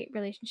 really great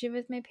relationship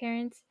with my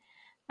parents.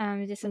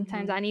 Just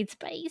sometimes I Mhm. need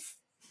space.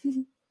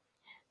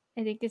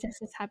 I think this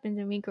just happens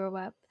when we grow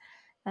up.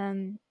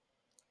 Um,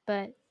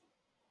 but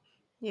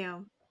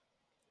Yeah.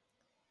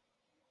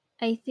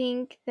 I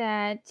think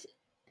that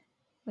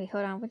wait,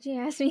 hold on, what did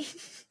you ask me?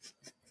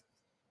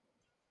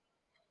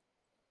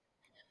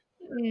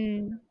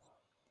 Mm,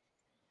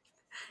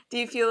 Do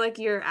you feel like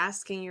you're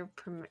asking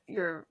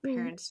your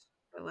mm, parents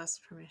for less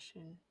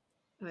permission?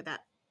 With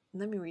that,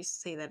 let me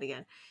say that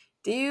again.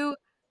 Do you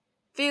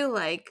feel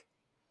like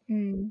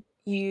mm.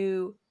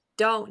 you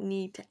don't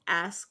need to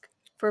ask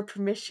for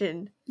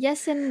permission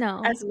Yes and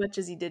no. as much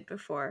as you did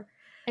before?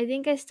 I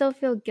think I still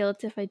feel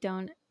guilt if I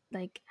don't,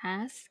 like,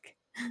 ask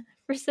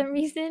for some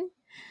reason,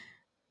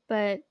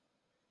 but,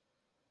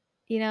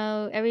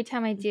 every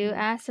time I do Mhm.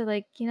 ask, they're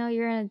like,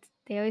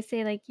 they always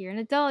say, like, "You're an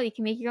adult, you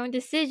can make your own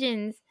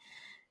decisions."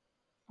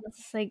 It's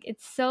just like,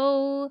 it's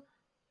so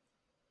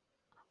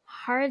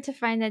hard to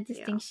find that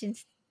Yeah. distinction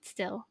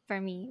still for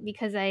me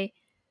because I've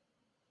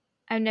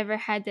never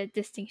had that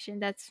distinction.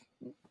 That's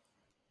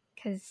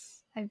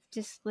because I've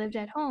just lived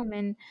at home,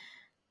 and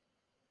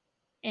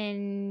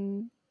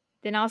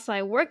then also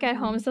I work at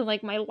home, Mhm. so,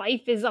 like, my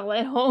life is all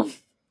at home.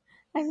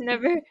 I've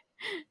never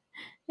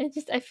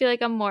I feel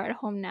like I'm more at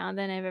home now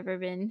than I've ever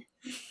been.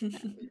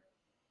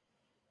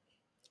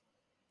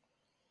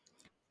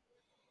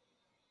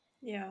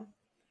 Yeah.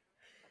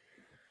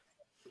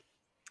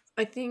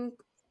 I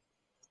think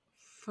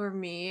for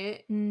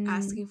me, Mm,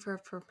 asking for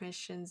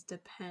permissions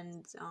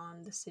depends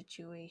on the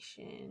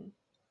situation,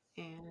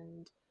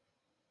 and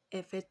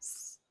if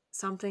it's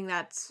something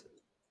that's,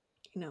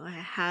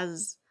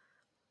 has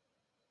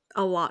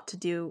a lot to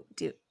do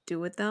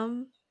with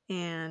them,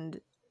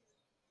 and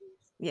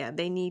yeah,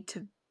 they need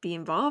to be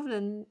involved,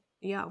 and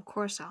yeah, of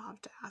course I'll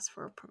have to ask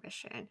for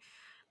permission.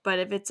 But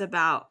if it's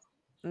about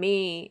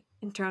me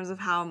in terms of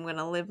how I'm going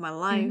to live my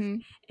life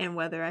mhm. and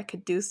whether I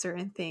could do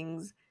certain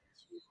things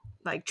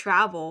like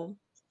travel,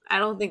 I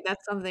don't think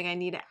that's something I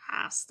need to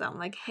ask them.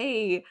 Like,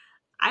 hey,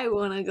 I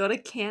want to go to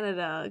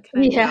Canada. Can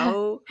I Yeah.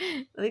 go?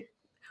 Like,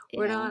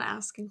 we're Yeah. not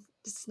asking.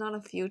 It's not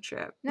a field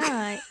trip. No,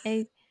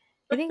 I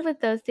think with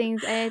those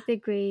things, I have to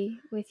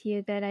agree with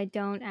you that I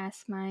don't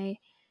ask my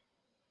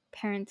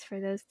parents for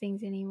those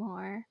things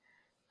anymore.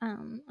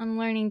 I'm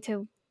learning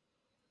to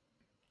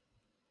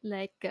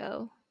let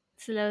go,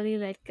 slowly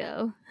let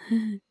go.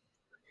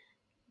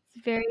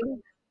 It's very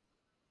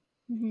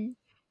mhm.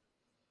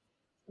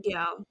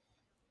 Yeah.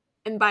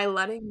 And by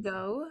letting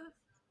go,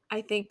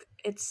 I think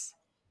it's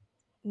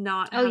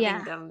not Oh,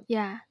 having yeah. them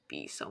Yeah,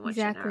 be so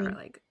much in our exactly.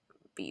 like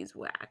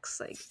beeswax.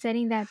 Like,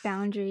 Setting that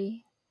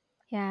boundary.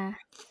 Yeah.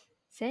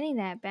 setting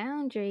that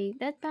boundary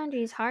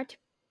is hard to,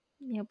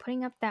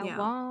 putting up that Yeah.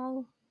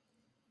 wall.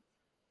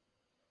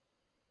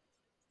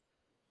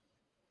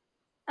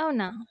 Oh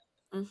no.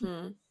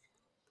 Mhm.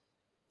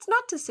 It's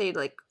not to say,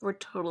 like, we're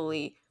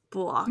totally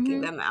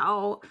blocking Mm-hmm. them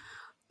out,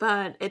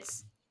 but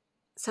it's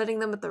setting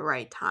them at the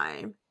right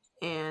time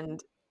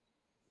and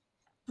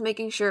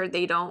making sure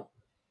they don't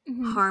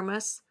Mm-hmm. harm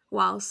us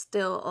while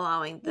still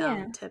allowing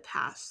them Yeah. to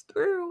pass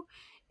through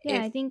Yeah,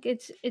 if I think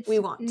it's we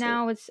want to,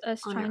 now it's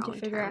us on trying our to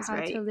own figure out terms,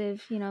 how to right?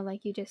 live,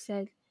 like you just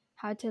said,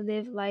 how to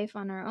live life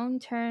on our own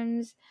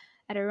terms,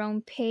 at our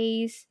own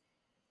pace,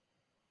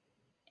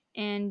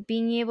 and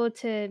being able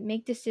to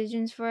make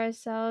decisions for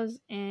ourselves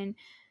and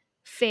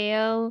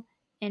fail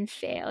and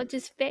fail,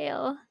 just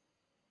fail.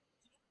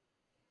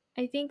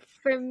 I think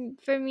for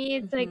me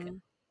it's like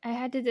Mhm. I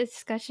had the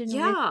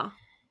discussion with Yeah.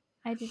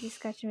 my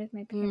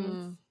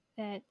parents Mm.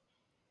 that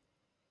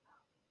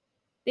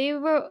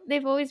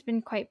they've always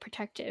been quite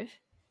protective,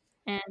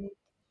 and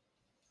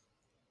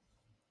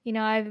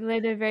I've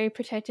lived a very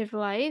protective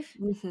life,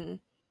 Mhm.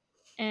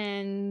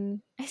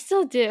 and I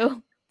still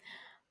do.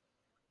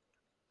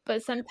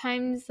 But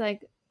sometimes,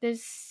 like,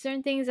 there's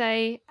certain things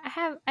I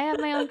have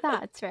my own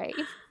thoughts, right?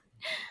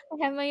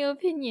 I have my own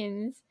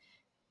opinions,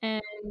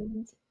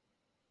 and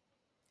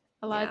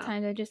a lot of Yeah.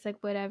 times I'm just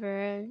like,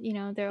 whatever,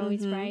 they're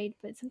always Mhm. right.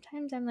 But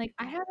sometimes I'm like,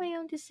 I have my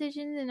own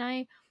decisions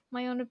and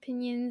my own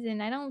opinions,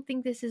 and I don't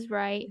think this is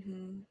right.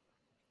 Mhm.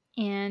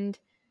 And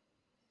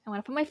I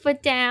want to put my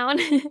foot down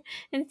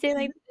and say,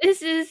 like,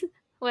 this is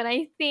what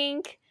I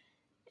think,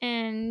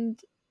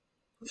 and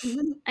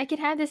I can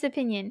have this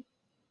opinion.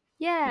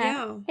 Yeah,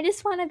 Yeah. I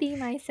just want to be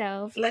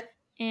myself. Let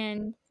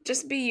And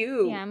just be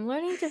yeah, you. I'm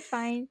learning to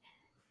find,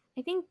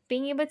 I think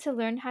being able to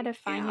learn how to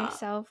find Yeah.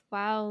 yourself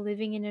while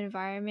living in an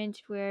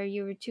environment where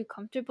you were too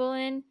comfortable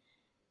in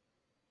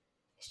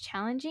is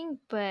challenging,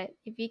 but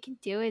if you can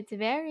do it, it's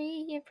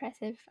very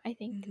impressive, I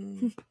think.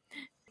 Mhm.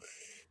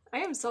 I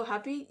am so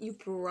happy you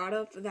brought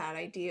up that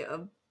idea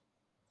of,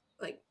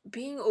 like,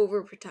 being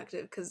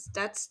overprotective, because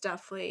that's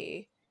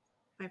definitely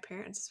my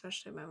parents,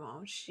 especially my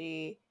mom.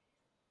 She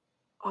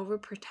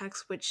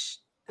overprotects, which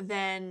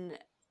then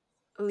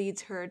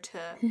leads her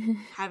to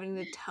having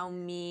to tell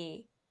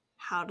me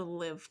how to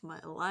live my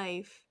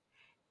life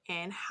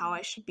and how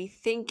I should be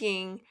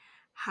thinking,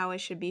 how I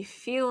should be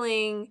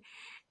feeling.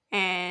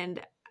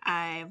 And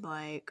I'm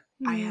like,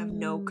 I have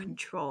no Hmm.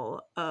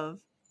 control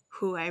of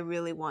who I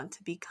really want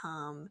to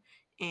become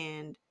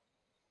and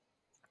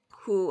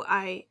who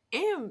I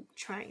am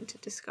trying to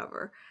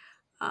discover.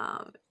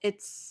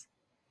 It's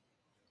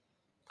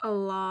a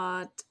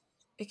lot,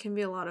 it can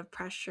be a lot of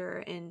pressure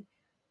in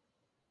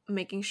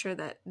making sure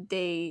that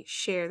they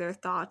share their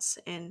thoughts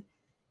and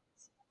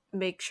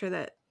make sure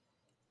that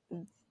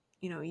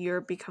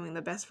you're becoming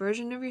the best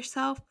version of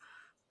yourself.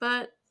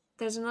 But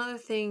there's another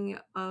thing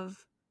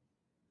of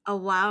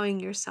allowing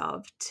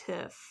yourself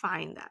to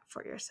find that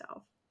for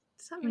yourself.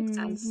 Does that make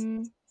sense?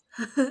 Hmm.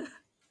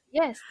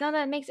 Yes, no,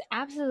 that makes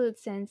absolute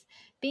sense.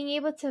 Being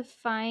able to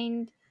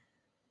find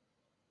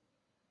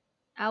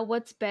out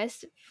what's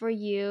best for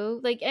you.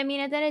 Like, I mean,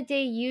 at the end of the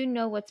day, you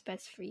know what's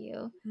best for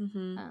you.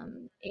 Mm-hmm.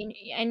 And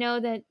I know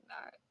that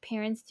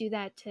parents do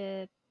that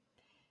to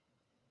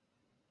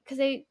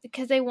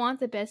because they want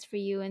the best for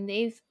you and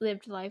they've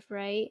lived life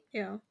right.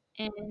 Yeah.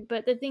 And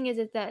but the thing is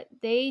that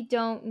they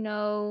don't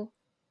know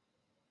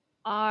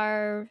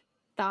our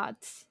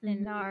thoughts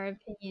and Mm-hmm. our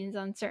opinions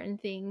on certain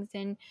things,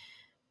 and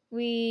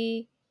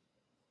we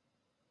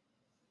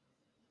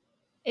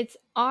it's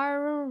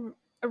our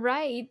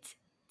right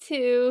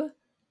to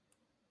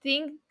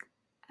think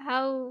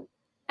how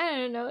I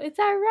don't know. It's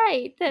our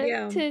right to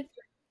Yeah.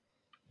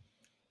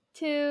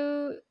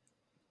 to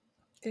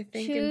To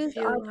think and choose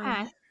our feel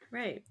path.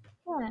 right.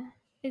 Yeah,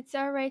 it's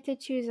our right to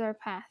choose our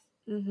path.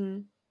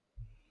 Mm-hmm.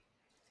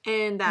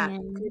 And that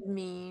And could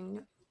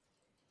mean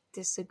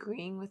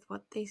disagreeing with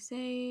what they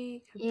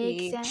say, could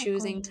be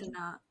choosing to exactly.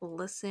 not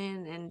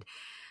listen and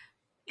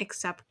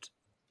accept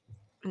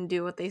and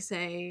do what they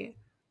say.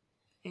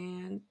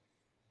 And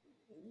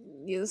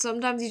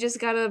sometimes you just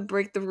gotta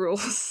break the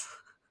rules,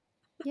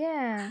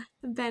 Yeah.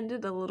 bend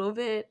it a little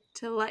bit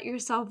to let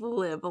yourself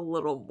live a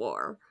little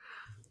more.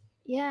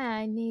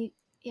 Yeah,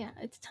 yeah,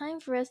 it's time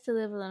for us to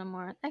live a little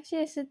more.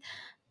 Actually,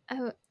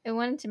 I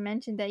wanted to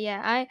mention that,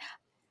 yeah,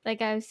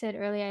 like I said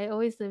earlier, I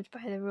always lived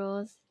by the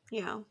rules.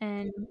 Yeah.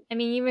 And I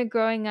mean, even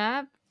growing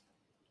up,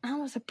 I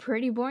was a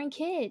pretty boring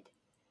kid.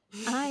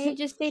 I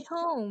just stayed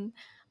home.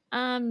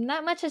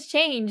 Not much has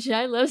changed.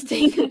 I love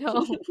staying at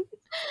home.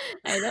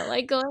 I don't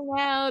like going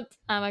out.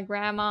 I'm a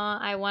grandma.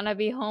 I want to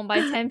be home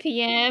by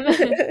 10 p.m.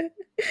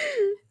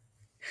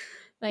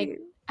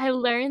 Like, I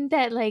learned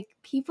that, like,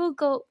 people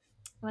go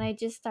when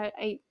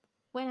I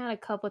went out a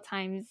couple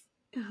times,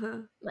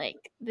 Uh-huh.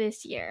 like,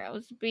 this year. I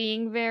was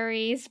being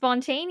very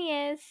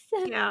spontaneous.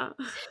 Yeah.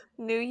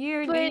 New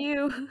year, new But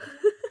you.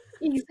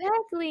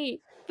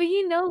 exactly. But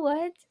you know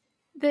what?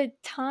 The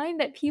time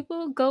that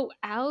people go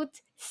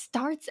out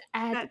starts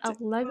at At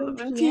 11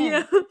 11 p.m.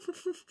 p.m.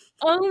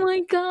 Oh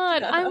my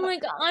god. Yeah. I'm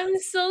like, I'm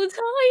so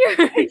I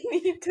tired.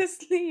 need to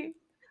sleep.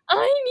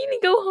 I need to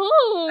go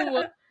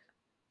home.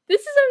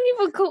 This isn't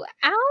even go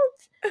out.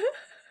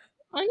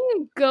 I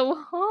need to go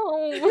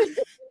home.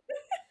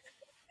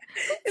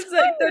 It's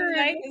like the Tired.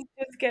 night is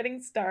just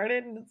getting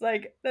started, and it's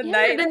like the Yeah,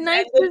 night the has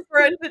night ended just for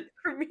it to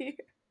premiere.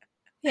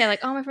 yeah,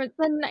 like all my friends,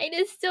 the night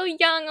is still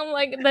young. I'm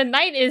like, the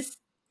night is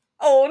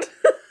Old.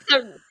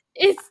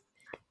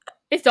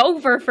 it's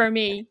over for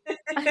me.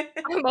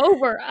 I'm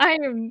over. I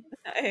am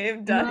I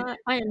am done. not.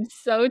 I am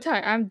so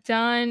tired. I'm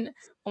done.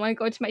 I want to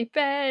go to my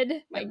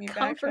bed, Get my me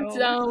back comfort home.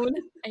 zone.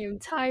 I am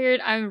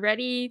tired. I'm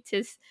ready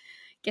to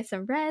get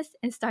some rest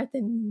and start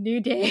the new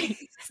day.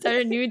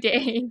 Start a new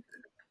day.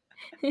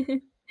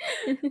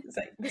 It's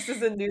like this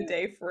is a new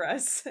day for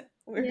us.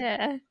 We're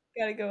Yeah.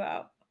 gotta go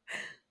out.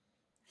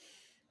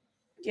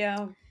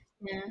 Yeah.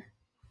 Yeah.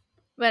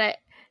 But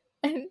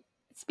I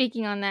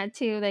speaking on that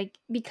too, like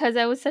because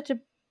I was such a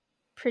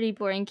pretty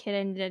boring kid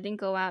and didn't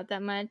go out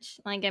that much.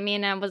 Like I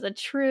mean, I was a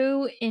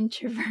true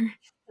introvert.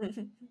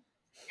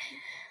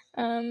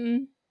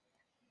 Um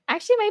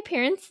actually my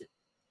parents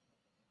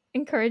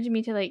encouraged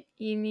me to like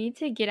you need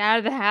to get out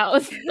of the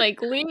house.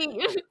 Like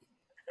leave.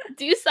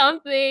 Do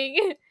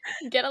something.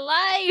 Get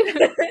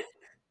alive.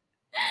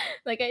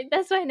 Like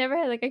that's why I never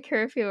had like a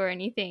curfew or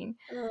anything.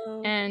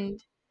 Oh,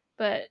 And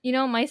but you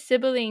know, my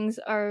siblings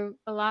are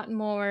a lot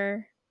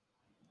more,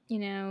 you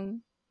know,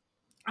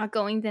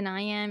 outgoing than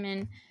I am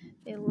and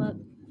they love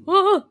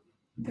oh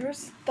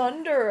there's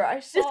thunder.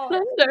 it's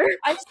thunder.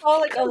 I saw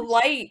like a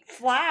light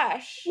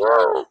flash.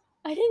 Oh,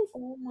 I didn't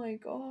Oh my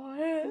god.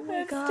 oh my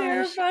That's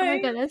gosh. Oh my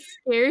terrifying. god, that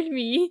scared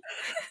me.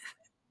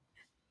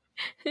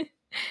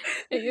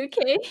 Are you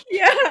okay?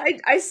 Yeah,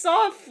 I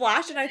saw a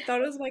flash and I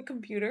thought it was my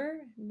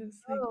computer. And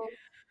Oh,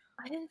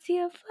 I didn't see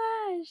a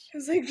flash. it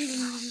was like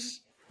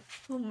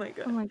oh my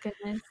Oh god. my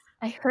goodness.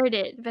 I heard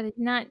it, but I did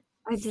not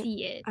I did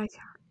see it. I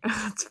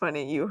That's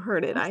funny. You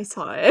heard it. I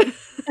saw it.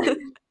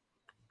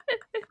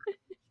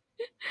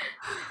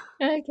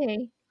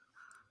 Okay.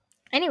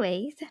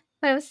 Anyways,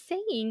 what I was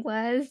saying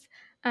was,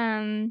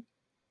 um,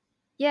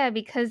 yeah,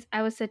 because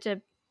I was such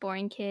a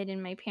boring kid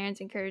and my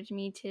parents encouraged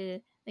me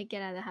to like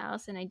get out of the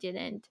house and I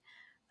didn't.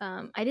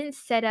 I didn't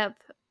set up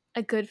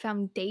a good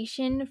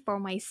foundation for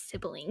my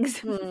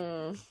siblings.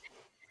 Hmm.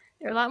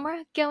 They're a lot more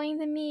outgoing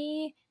than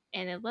me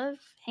and they love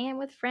hanging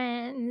with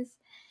friends.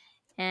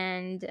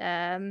 And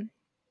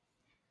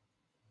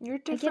You're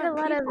I get a different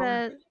lot of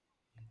people.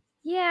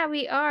 yeah,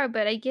 we are,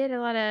 but I get a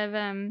lot of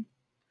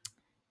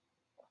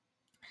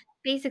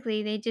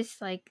basically they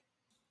just like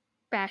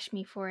bash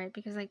me for it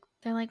because like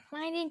they're like,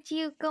 why didn't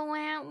you go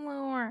out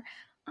more?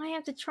 I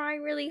have to try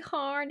really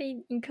hard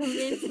and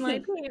convince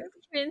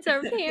convince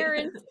our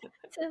parents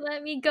to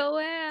let me go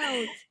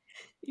out.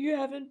 You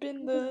haven't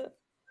been the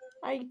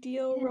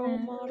ideal role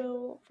Yeah,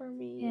 model for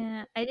me.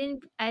 yeah. I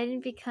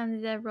didn't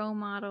become the role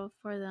model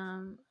for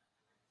them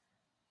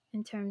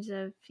in terms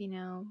of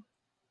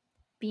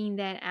being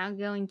that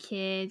outgoing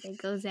kid that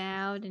goes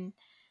out and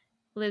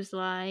lives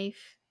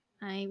life.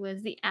 I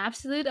was the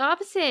absolute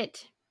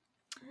opposite.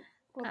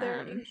 Well,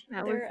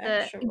 That was they're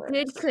the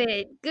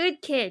extroverts.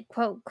 good kid,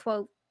 quote,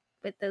 quote,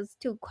 with those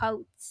two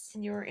quotes.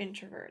 You're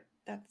introvert.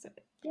 That's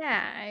it.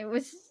 Yeah, I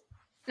was,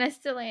 and I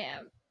still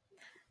am.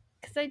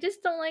 Because I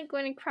just don't like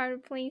going to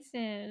crowded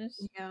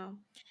places. Yeah.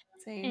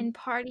 Same. And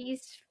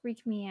parties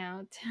freak me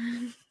out.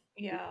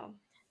 Yeah.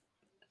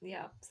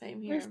 Yeah.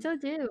 Same I here. still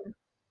do.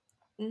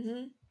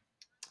 Mm-hmm.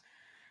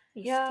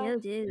 I Yeah. still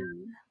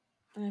do.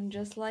 I'm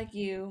just like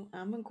you.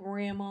 I'm a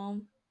grandma.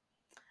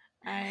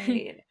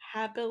 I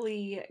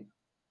happily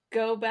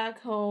go back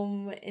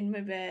home in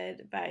my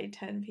bed by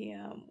 10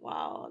 p.m.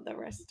 while the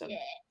rest of Yeah.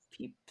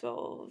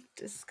 people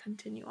just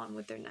continue on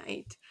with their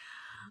night.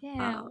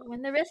 Yeah, Uh,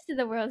 when the rest of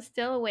the world's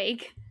still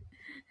awake.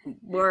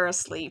 we're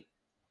asleep.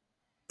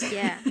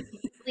 Yeah.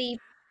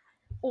 Sleep.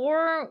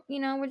 Or,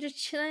 we're just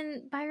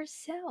chilling by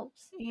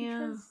ourselves. Yeah,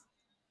 Because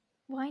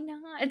why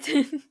not?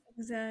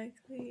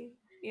 exactly.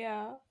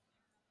 Yeah.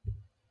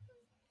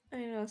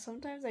 I know.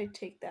 Sometimes I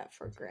take that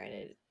for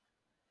granted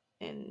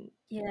and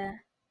yeah.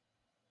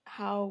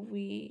 how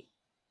we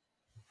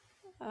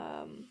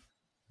um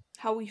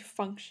how we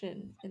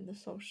function in the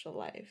social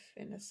life,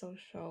 in the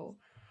social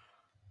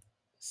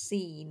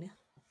scene.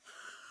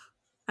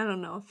 I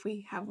don't know if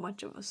we have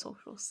much of a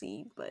social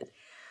scene, but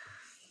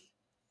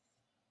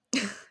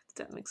does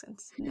that make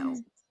sense?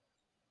 No.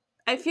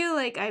 I feel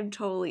like I'm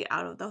totally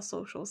out of the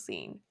social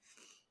scene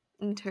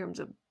in terms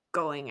of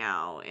going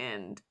out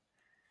and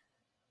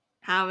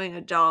having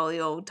a jolly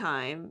old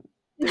time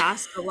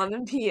past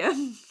 11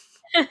 p.m.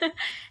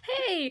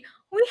 Hey,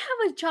 we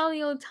have a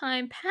jolly old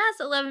time past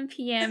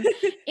 11 p.m.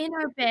 in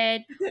our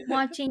bed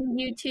watching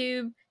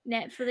YouTube,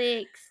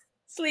 Netflix,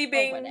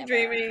 or Sleeping, whatever,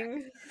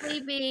 dreaming.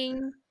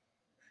 sleeping.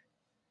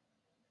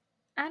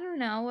 I don't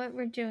know what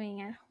we're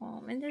doing at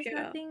home, and there's Yeah.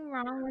 nothing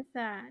wrong with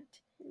that.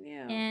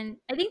 Yeah. And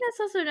I think that's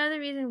also another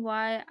reason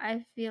why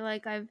I feel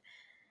like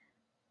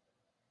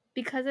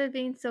because of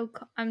being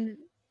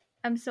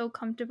I'm so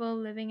comfortable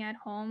living at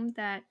home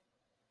that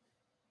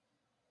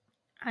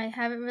I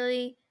haven't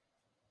really.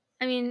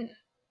 I mean,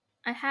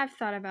 I have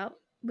thought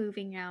about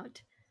moving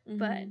out,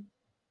 But Mhm.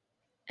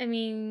 I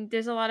mean,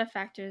 there's a lot of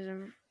factors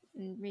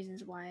and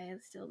reasons why I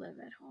still live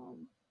at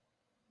home.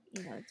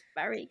 You know, it's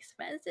very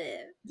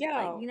expensive.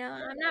 Like, Yeah.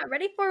 I'm not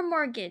ready for a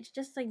mortgage,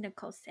 just like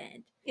Nicole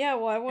said. Yeah,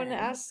 well, I wanna Um,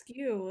 ask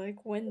you,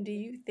 like, when do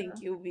you think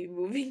so, you'll be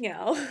moving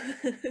out?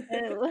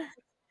 oh,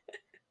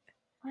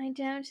 I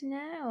don't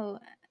know.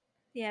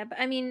 Yeah, but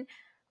I mean,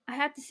 I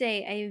have to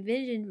say, I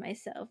envisioned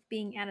myself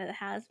being out of the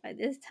house by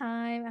this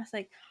time. I was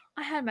like,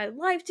 I had my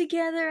life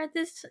together at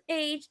this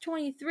age.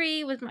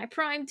 23 was my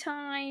prime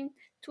time.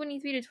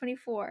 23 to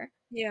 24.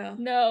 Yeah.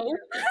 No,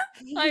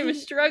 I'm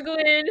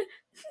struggling.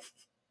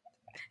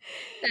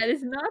 That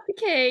is not the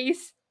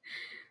case.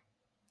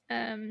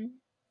 Um,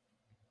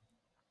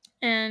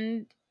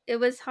 and it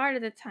was hard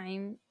at the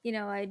time.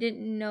 I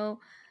didn't know.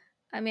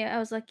 I mean, I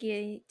was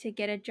lucky to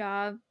get a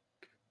job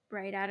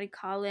right out of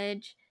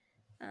college,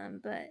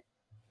 but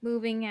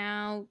moving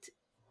out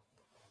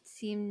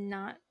seemed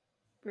not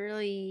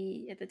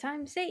really at the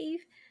time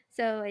safe.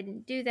 So I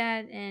didn't do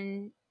that,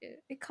 and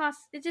it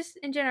costs. It just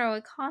in general,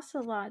 it costs a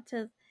lot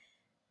to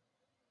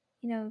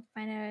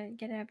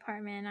get an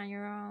apartment on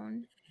your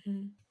own.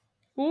 Mhm.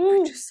 I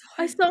Ooh, just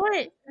saw I it. saw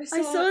it. I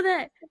I saw it. saw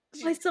that.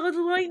 Did I you saw the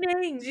did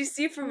lightning. you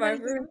see it from Oh my my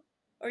god. room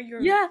or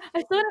your Yeah, I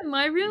saw it in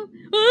my room.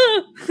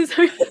 Ah!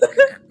 Sorry.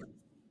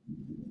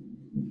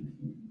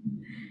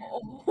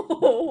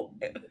 Oh.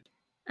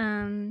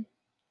 um,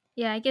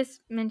 yeah, I guess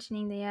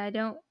mentioning that,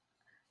 yeah,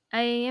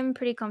 I am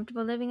pretty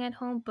comfortable living at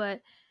home,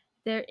 but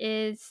there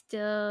is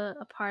still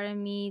a part of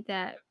me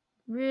that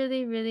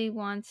really, really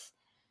wants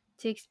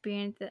to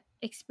experience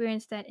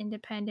that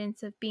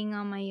independence of being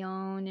on my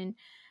own and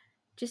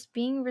just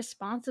being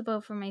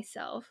responsible for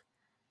myself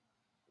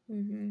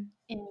Mhm.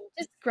 and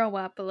just grow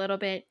up a little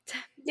bit.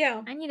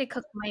 Yeah. I need to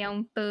cook my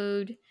own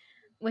food,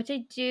 which I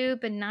do,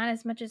 but not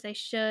as much as I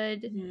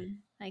should.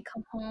 Mhm. I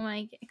come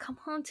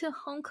home to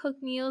home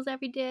cooked meals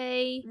every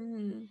day,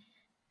 Mhm.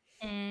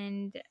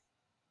 and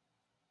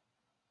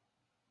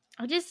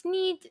I just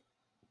need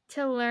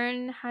to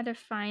learn how to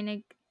find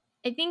a.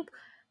 I think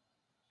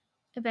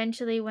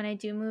eventually, when I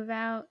do move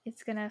out,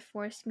 it's gonna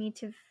force me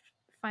to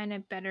find a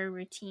better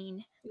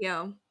routine,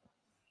 Yeah.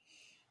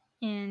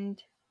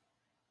 and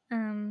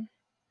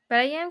but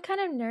I am kind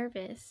of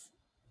nervous.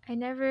 I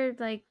never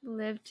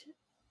lived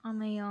on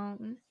my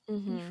own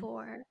Mhm.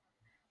 before.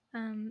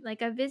 Like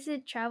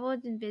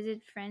traveled and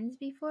visited friends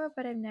before,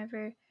 but I've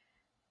never,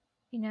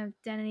 done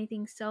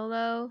anything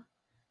solo.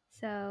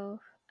 So,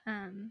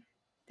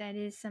 that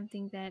is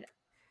something that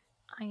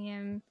I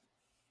am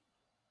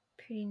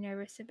pretty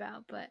nervous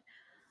about, but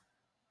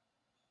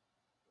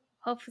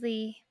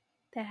hopefully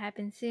that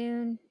happens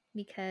soon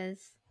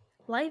because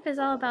life is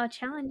all about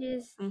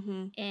challenges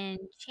Mhm. and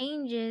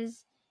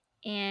changes,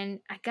 and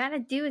I gotta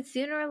do it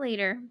sooner or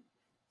later.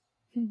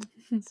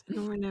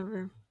 Sooner or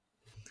never.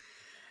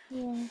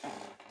 Yeah.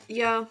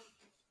 Yeah.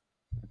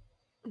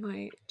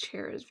 My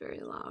chair is very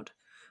loud.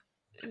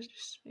 It's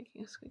just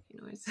making a squeaky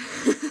noise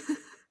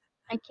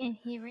I can't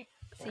hear it,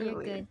 so you're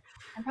earlier. good.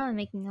 I'm probably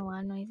making a lot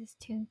of noises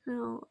too,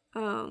 No.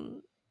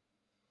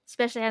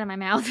 especially out of my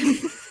mouth.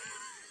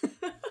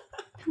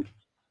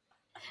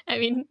 I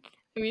mean,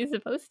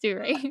 supposed to,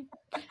 right?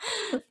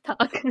 Let's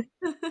talk.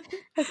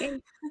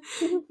 Okay.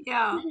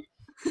 Yeah.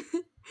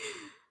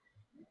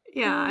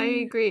 Yeah, I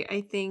Um, agree.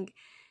 I think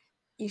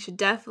you should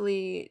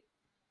definitely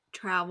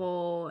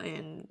travel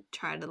and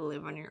try to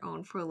live on your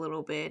own for a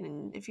little bit.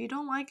 And if you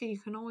don't like it, you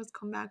can always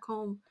come back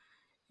home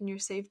in your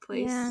safe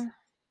place. yeah.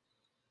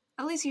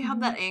 At least you have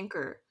Hmm. that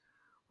anchor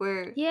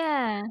where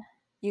Yeah.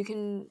 you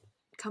can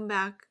come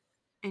back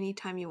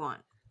anytime you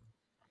want.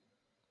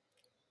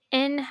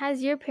 And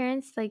has your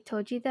parents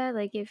told you that,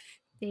 if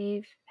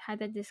they've had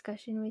that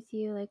discussion with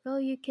you, oh,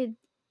 you could,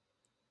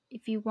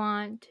 if you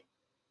want,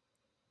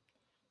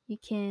 you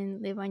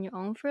can live on your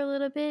own for a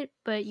little bit,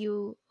 but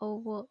you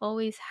will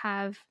always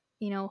have,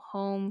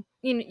 home.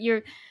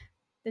 The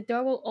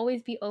door will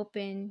always be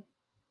open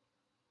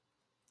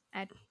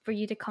for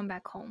you to come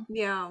back home.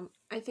 Yeah,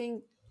 I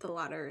think the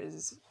latter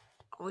is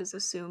always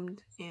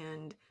assumed,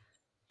 and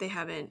they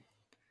haven't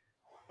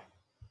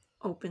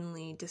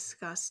openly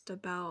discussed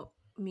about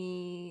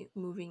me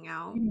moving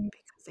out Mhm.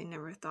 because they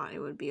never thought it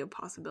would be a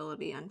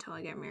possibility until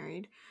I get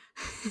married.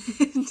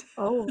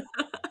 Oh.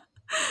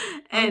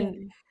 Oh yeah.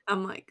 And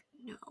I'm like,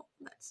 no,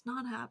 that's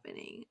not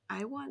happening.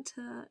 I want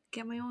to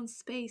get my own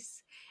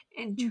space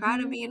and try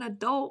to Mm-hmm. be an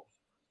adult,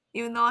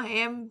 even though I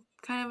am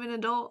kind of an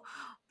adult.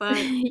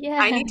 But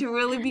I Yeah. need to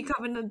really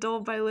become an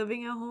adult by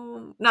living at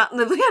home, not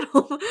living at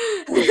home,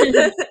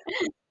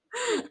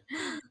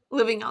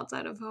 living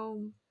outside of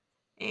home.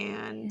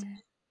 And Yeah.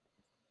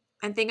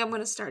 I think I'm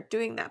going to start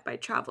doing that by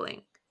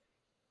traveling.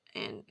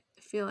 And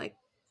I feel like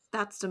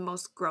that's the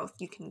most growth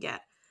you can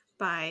get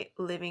by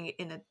living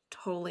in a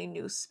totally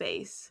new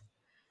space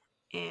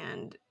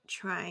and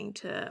trying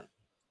to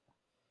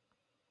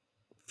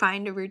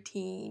find a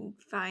routine,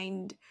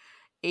 find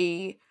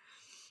a,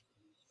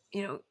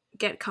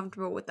 get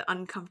comfortable with the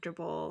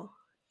uncomfortable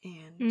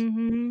and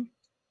Mm-hmm.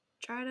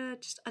 try to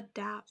just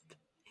adapt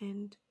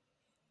and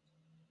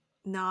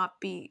not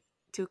be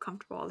too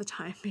comfortable all the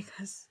time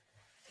because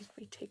I think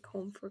we take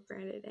home for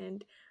granted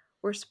and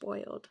we're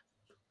spoiled.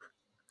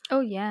 Oh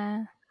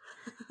yeah,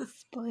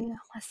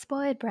 a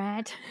spoiled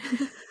brat.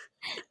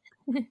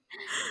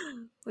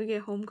 We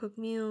get home cooked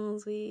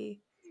meals.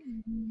 We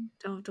Mhm.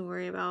 don't have to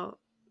worry about,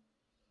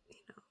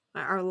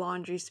 our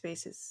laundry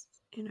spaces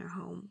in our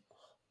home.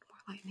 More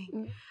lightning.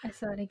 Ooh, I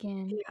saw it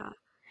again. Yeah.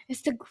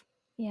 It's the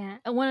yeah.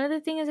 And one other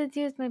thing is I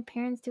do is my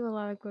parents do a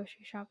lot of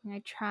grocery shopping. I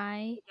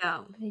try,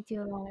 Yeah. but they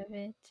do a lot of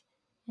it.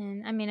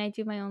 And I mean, I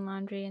do my own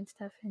laundry and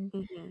stuff, and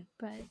Hmm.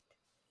 but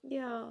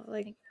Yeah,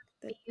 like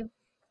like the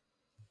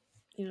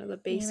being, the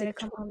being able to basic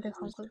come home to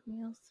home chores cooked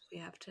meals. we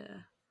have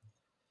to.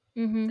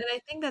 Mm-hmm. And I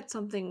think that's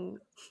something,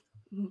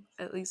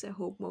 at least I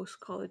hope most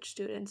college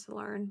students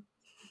learn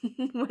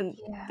when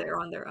Yeah, they're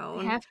on their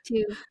they own. have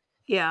to.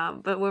 Yeah,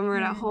 but when we're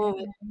at Yeah,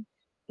 home,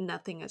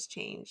 nothing has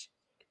changed.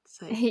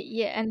 It's like,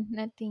 yeah, and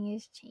nothing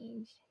has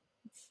changed.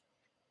 It's,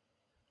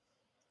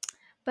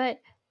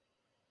 but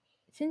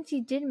since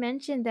you did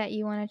mention that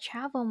you want to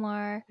travel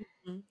more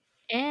mm,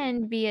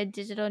 and be a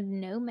digital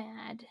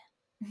nomad,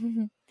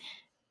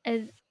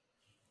 as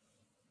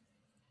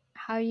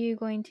how are you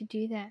going to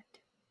do that?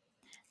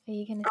 Are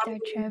you gonna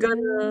start I'm traveling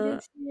gonna,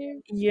 this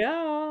year?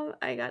 yeah,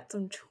 I got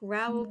some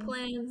travel Mm.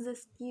 plans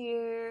this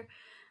year.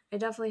 I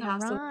definitely All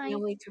have some right.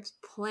 family trips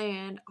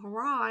planned. All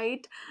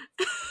right.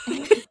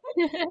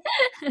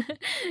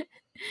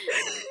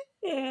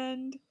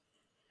 And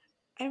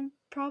I'm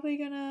probably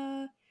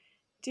gonna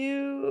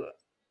do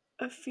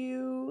a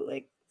few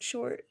like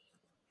short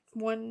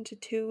 1 to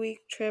 2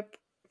 week trip,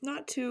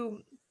 not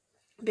too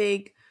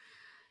big,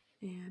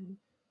 and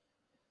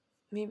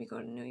maybe go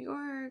to New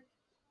York.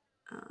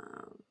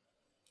 Um,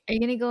 Are you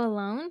gonna go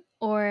alone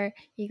or are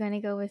you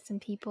gonna go with some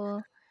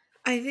people?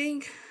 I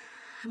think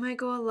I might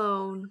go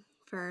alone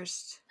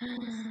first.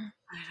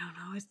 I don't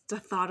know. It's the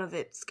thought of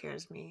it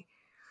scares me.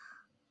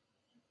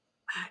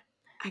 I,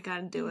 I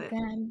gotta do You're it.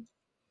 gonna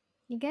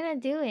you're gonna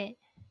do it.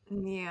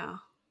 Yeah,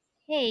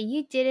 Hey,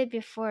 you did it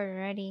before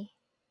already,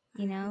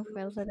 I for a have,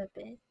 little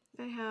bit.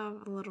 I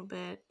have a little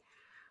bit.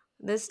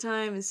 This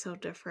time is so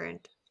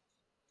different.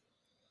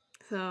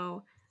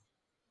 So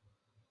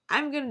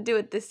I'm gonna do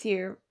it this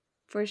year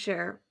for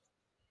sure.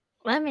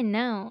 Let me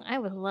know. I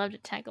would love to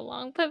tag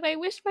along, but I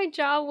wish my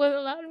job would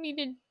allow me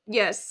to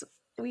Yes,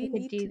 I we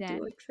could need do to that.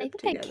 do a I trip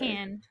think I together.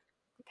 can,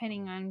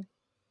 depending on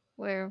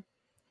where.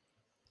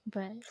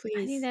 But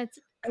Please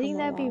I come think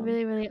that'd be along.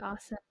 really, really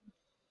awesome.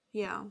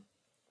 Yeah,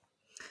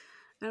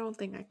 I don't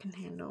think I can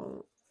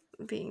handle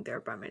being there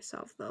by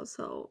myself though.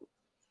 So,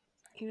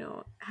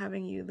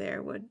 having you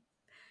there would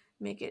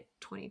make it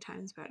 20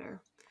 times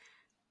better.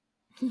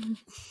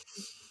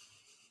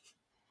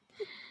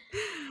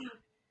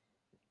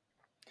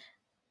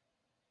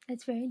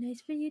 That's very nice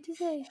for you to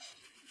say.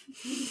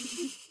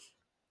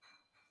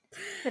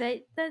 But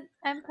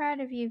I'm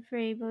proud of you for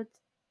able to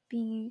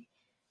be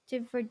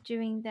for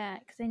doing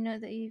that because I know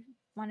that you've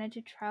wanted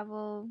to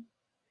travel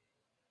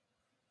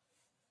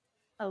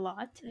a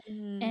lot,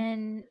 Mm,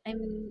 and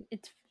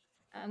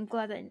I'm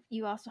glad that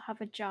you also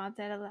have a job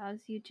that allows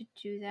you to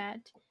do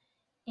that,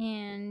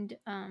 and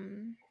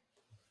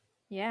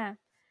yeah,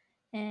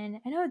 and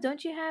I know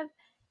don't you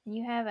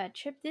have a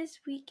trip this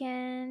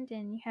weekend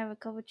and you have a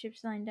couple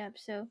trips lined up,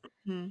 so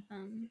mm.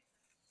 um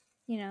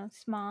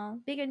small,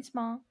 big and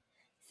small,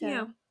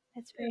 Yeah, so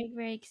that's very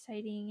very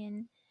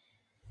exciting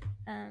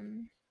and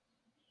um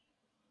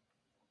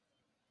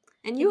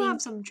and I you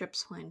have think some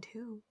trips planned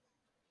too.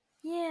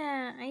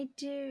 yeah, I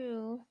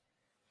do.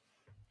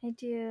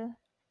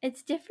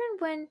 It's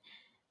different when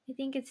I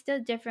think it's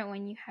still different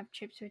when you have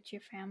trips with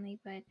your family,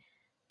 but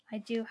I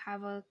do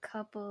have a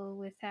couple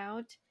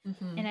without,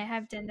 Mm-hmm. and I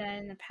have done that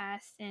in the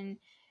past. And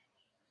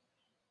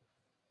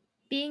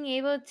being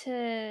able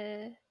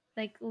to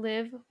like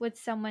live with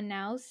someone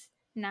else,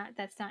 not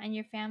that's not in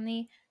your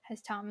family,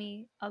 has taught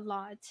me a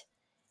lot.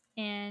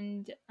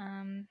 And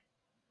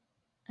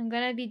I'm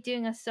gonna be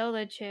doing a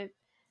solo trip,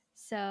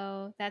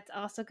 so that's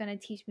also gonna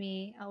teach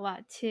me a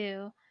lot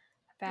too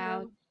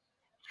Yeah. about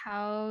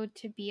how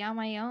to be on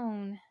my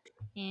own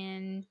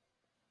and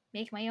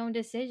make my own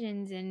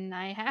decisions, and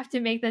I have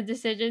to make the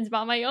decisions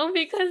by my own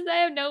because I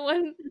have no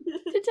one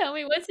to tell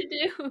me what to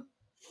do.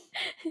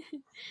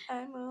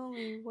 I'm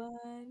only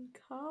one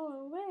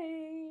call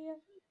away.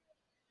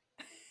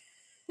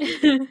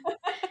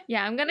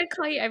 Yeah, I'm gonna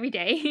call you every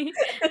day.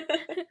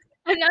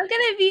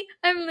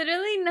 I'm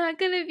literally not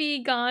gonna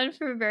be gone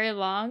for very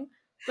long,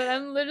 but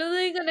I'm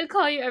literally gonna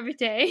call you every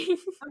day.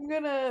 I'm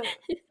gonna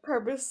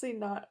purposely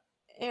not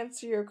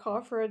answer your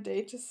call for a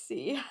day to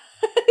see how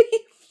you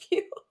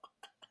feel.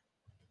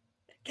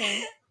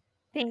 Okay.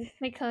 Thanks,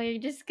 Nicole. You're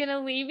just gonna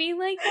leave me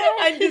like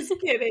that? I'm just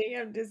kidding.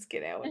 I'm just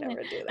kidding. I would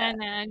never do I that.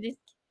 know, I'm just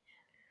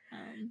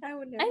um I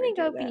would never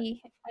do that.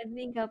 I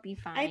think I'll be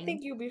I fine.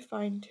 think you'll be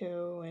fine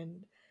too.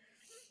 And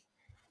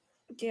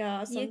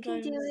yeah, You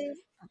can do sometimes it.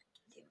 I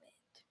can do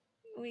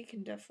it. we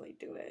can definitely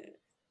do it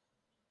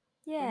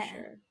for Yeah.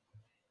 sure.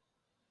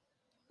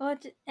 Well,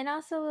 and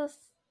also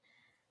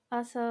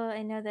also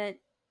I know that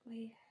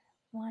we.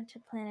 want to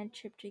plan a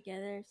trip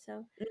together.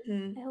 So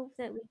Hmm. I hope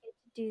that we get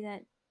to do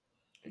that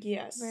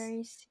Yes.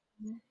 very soon.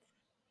 I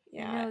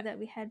Yeah. know that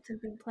we had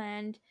something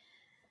planned.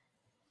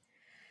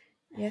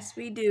 Yes,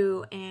 we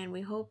do, and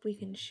we hope we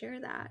can share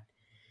that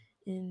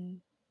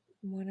in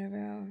one of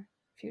our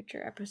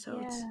future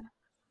episodes.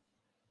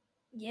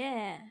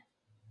 Yeah.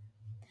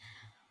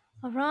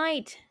 All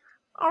right.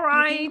 All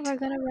I think right. we're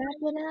gonna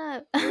wrap it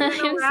up. We're gonna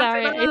I'm wrap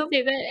sorry, it I up.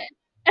 say that.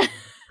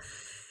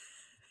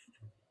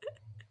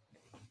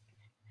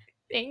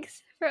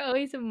 Thanks for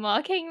always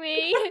mocking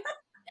me.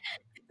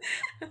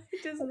 I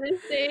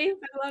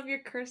love your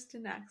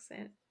Kirsten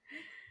accent.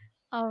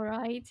 All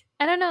right.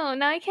 I don't know.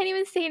 Now I can't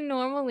even say it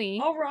normally.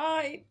 All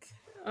right.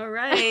 All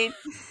right.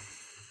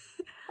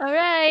 All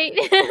right.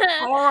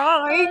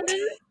 All right.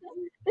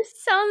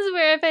 This sounds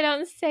weird if I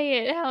don't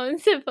say it. How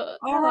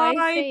All I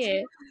right.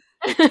 say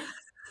it.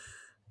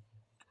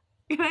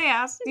 Can I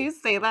ask, do you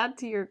say that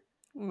to your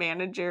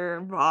manager,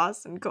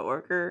 boss, and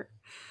coworker?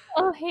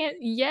 Oh,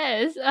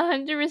 yes,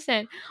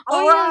 100%. Oh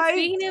All yeah,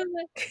 right.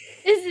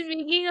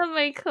 speaking of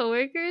my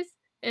coworkers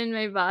and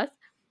my boss,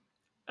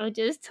 I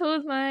just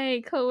told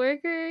my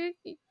coworker,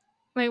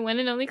 my one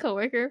and only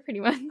coworker, pretty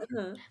much,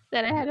 Uh-huh.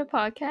 that I had a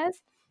podcast,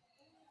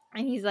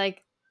 and he's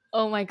like,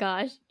 "Oh my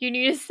gosh, you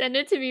need to send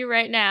it to me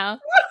right now."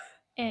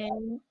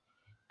 And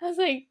I was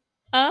like,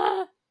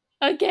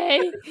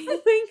 okay.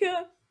 Oh my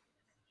god.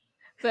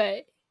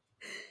 But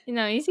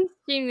he's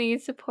extremely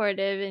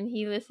supportive, and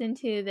he just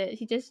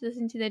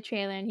listened to the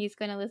trailer, and he's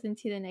gonna listen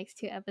to the next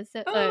two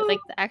episodes, or Oh. like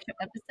the actual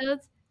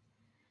episodes.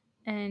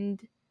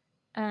 And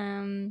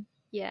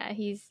yeah,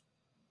 he's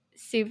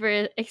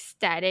super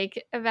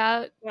ecstatic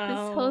about this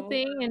whole Wow.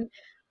 thing.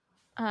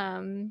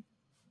 And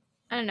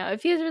I don't know, it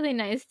feels really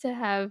nice to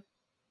have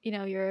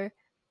your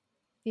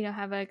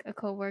have like a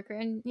coworker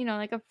and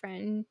like a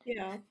friend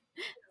Yeah.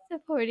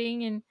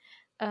 supporting.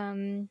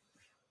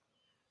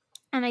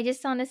 And I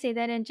just want to say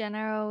that in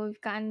general,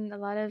 we've gotten a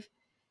lot of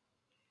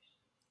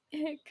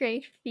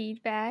great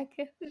feedback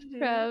Mm-hmm.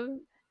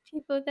 from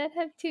people that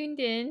have tuned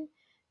in.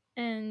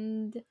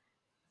 And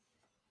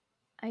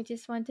I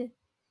just want to,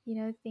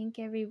 thank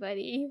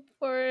everybody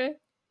for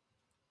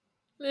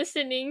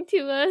listening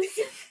to us.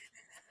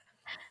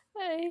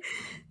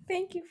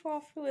 Thank you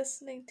all for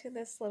listening to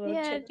this little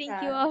Yeah, chit thank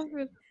you chat. all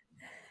for.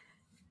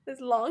 This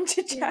long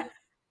chit chat.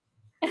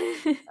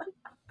 A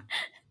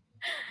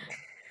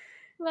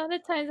lot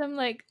of times I'm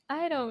like,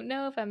 I don't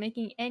know if I'm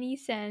making any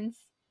sense.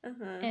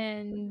 Uh-huh.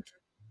 And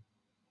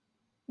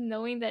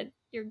knowing that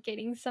you're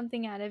getting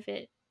something out of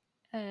it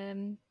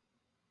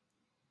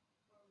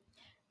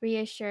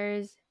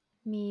reassures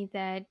me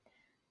that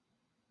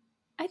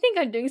I think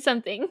I'm doing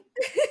something.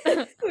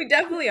 We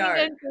definitely are.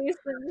 We're I doing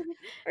think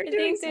I'm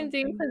doing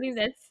something. something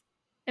that's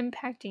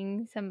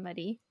impacting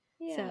somebody.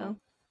 Yeah. So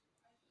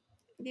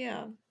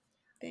Yeah.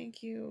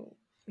 Thank you.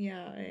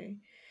 Yeah, I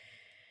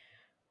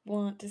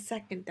want to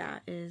second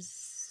that.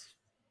 Is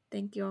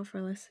thank you all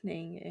for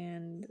listening,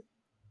 and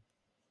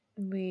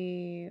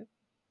we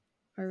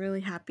are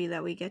really happy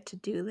that we get to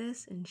do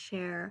this and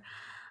share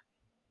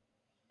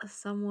a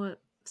somewhat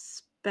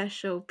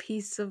special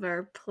piece of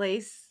our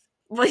place.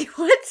 Like,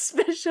 what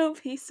special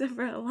piece of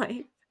our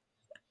life?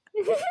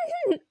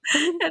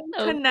 And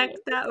okay. connect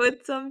that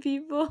with some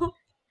people.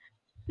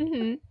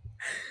 Mm-hmm.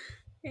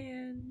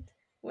 And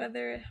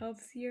whether it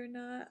helps you or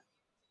not,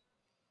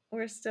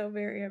 we're still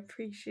very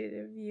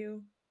appreciative of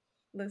you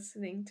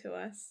listening to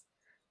us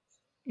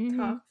Mm-hmm.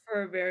 talk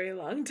for a very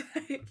long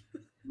time.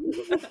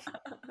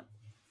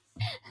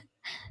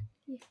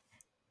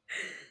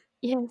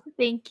 Yes,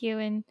 thank you.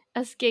 And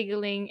us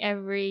giggling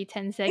every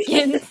 10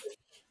 seconds.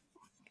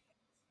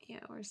 Yeah,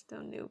 we're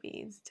still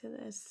newbies to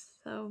this,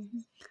 so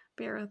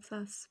bear with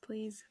us,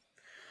 please.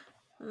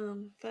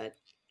 But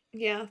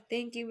yeah,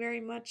 thank you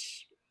very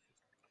much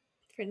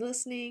for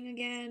listening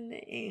again,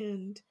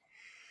 and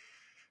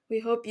we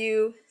hope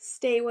you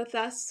stay with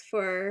us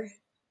for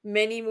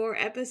many more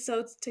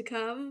episodes to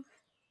come.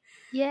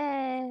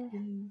 Yeah.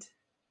 And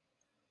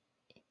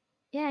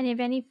Yeah, and if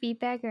any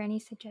feedback or any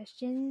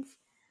suggestions,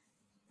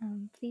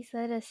 please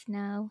let us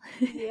know.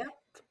 yep,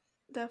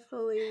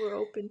 definitely, we're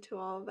open to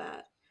all of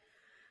that.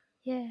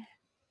 Yeah.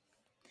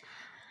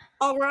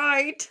 All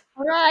right.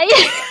 All right.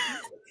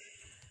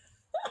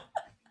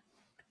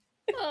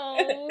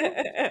 Oh.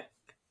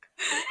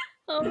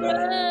 All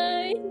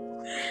right.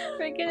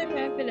 We're gonna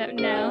wrap it up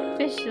now,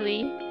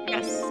 officially.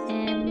 Yes.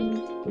 And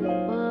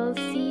we'll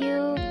see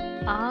you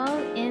all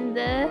in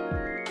the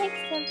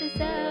next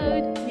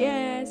episode.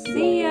 Yeah,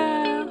 see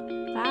ya.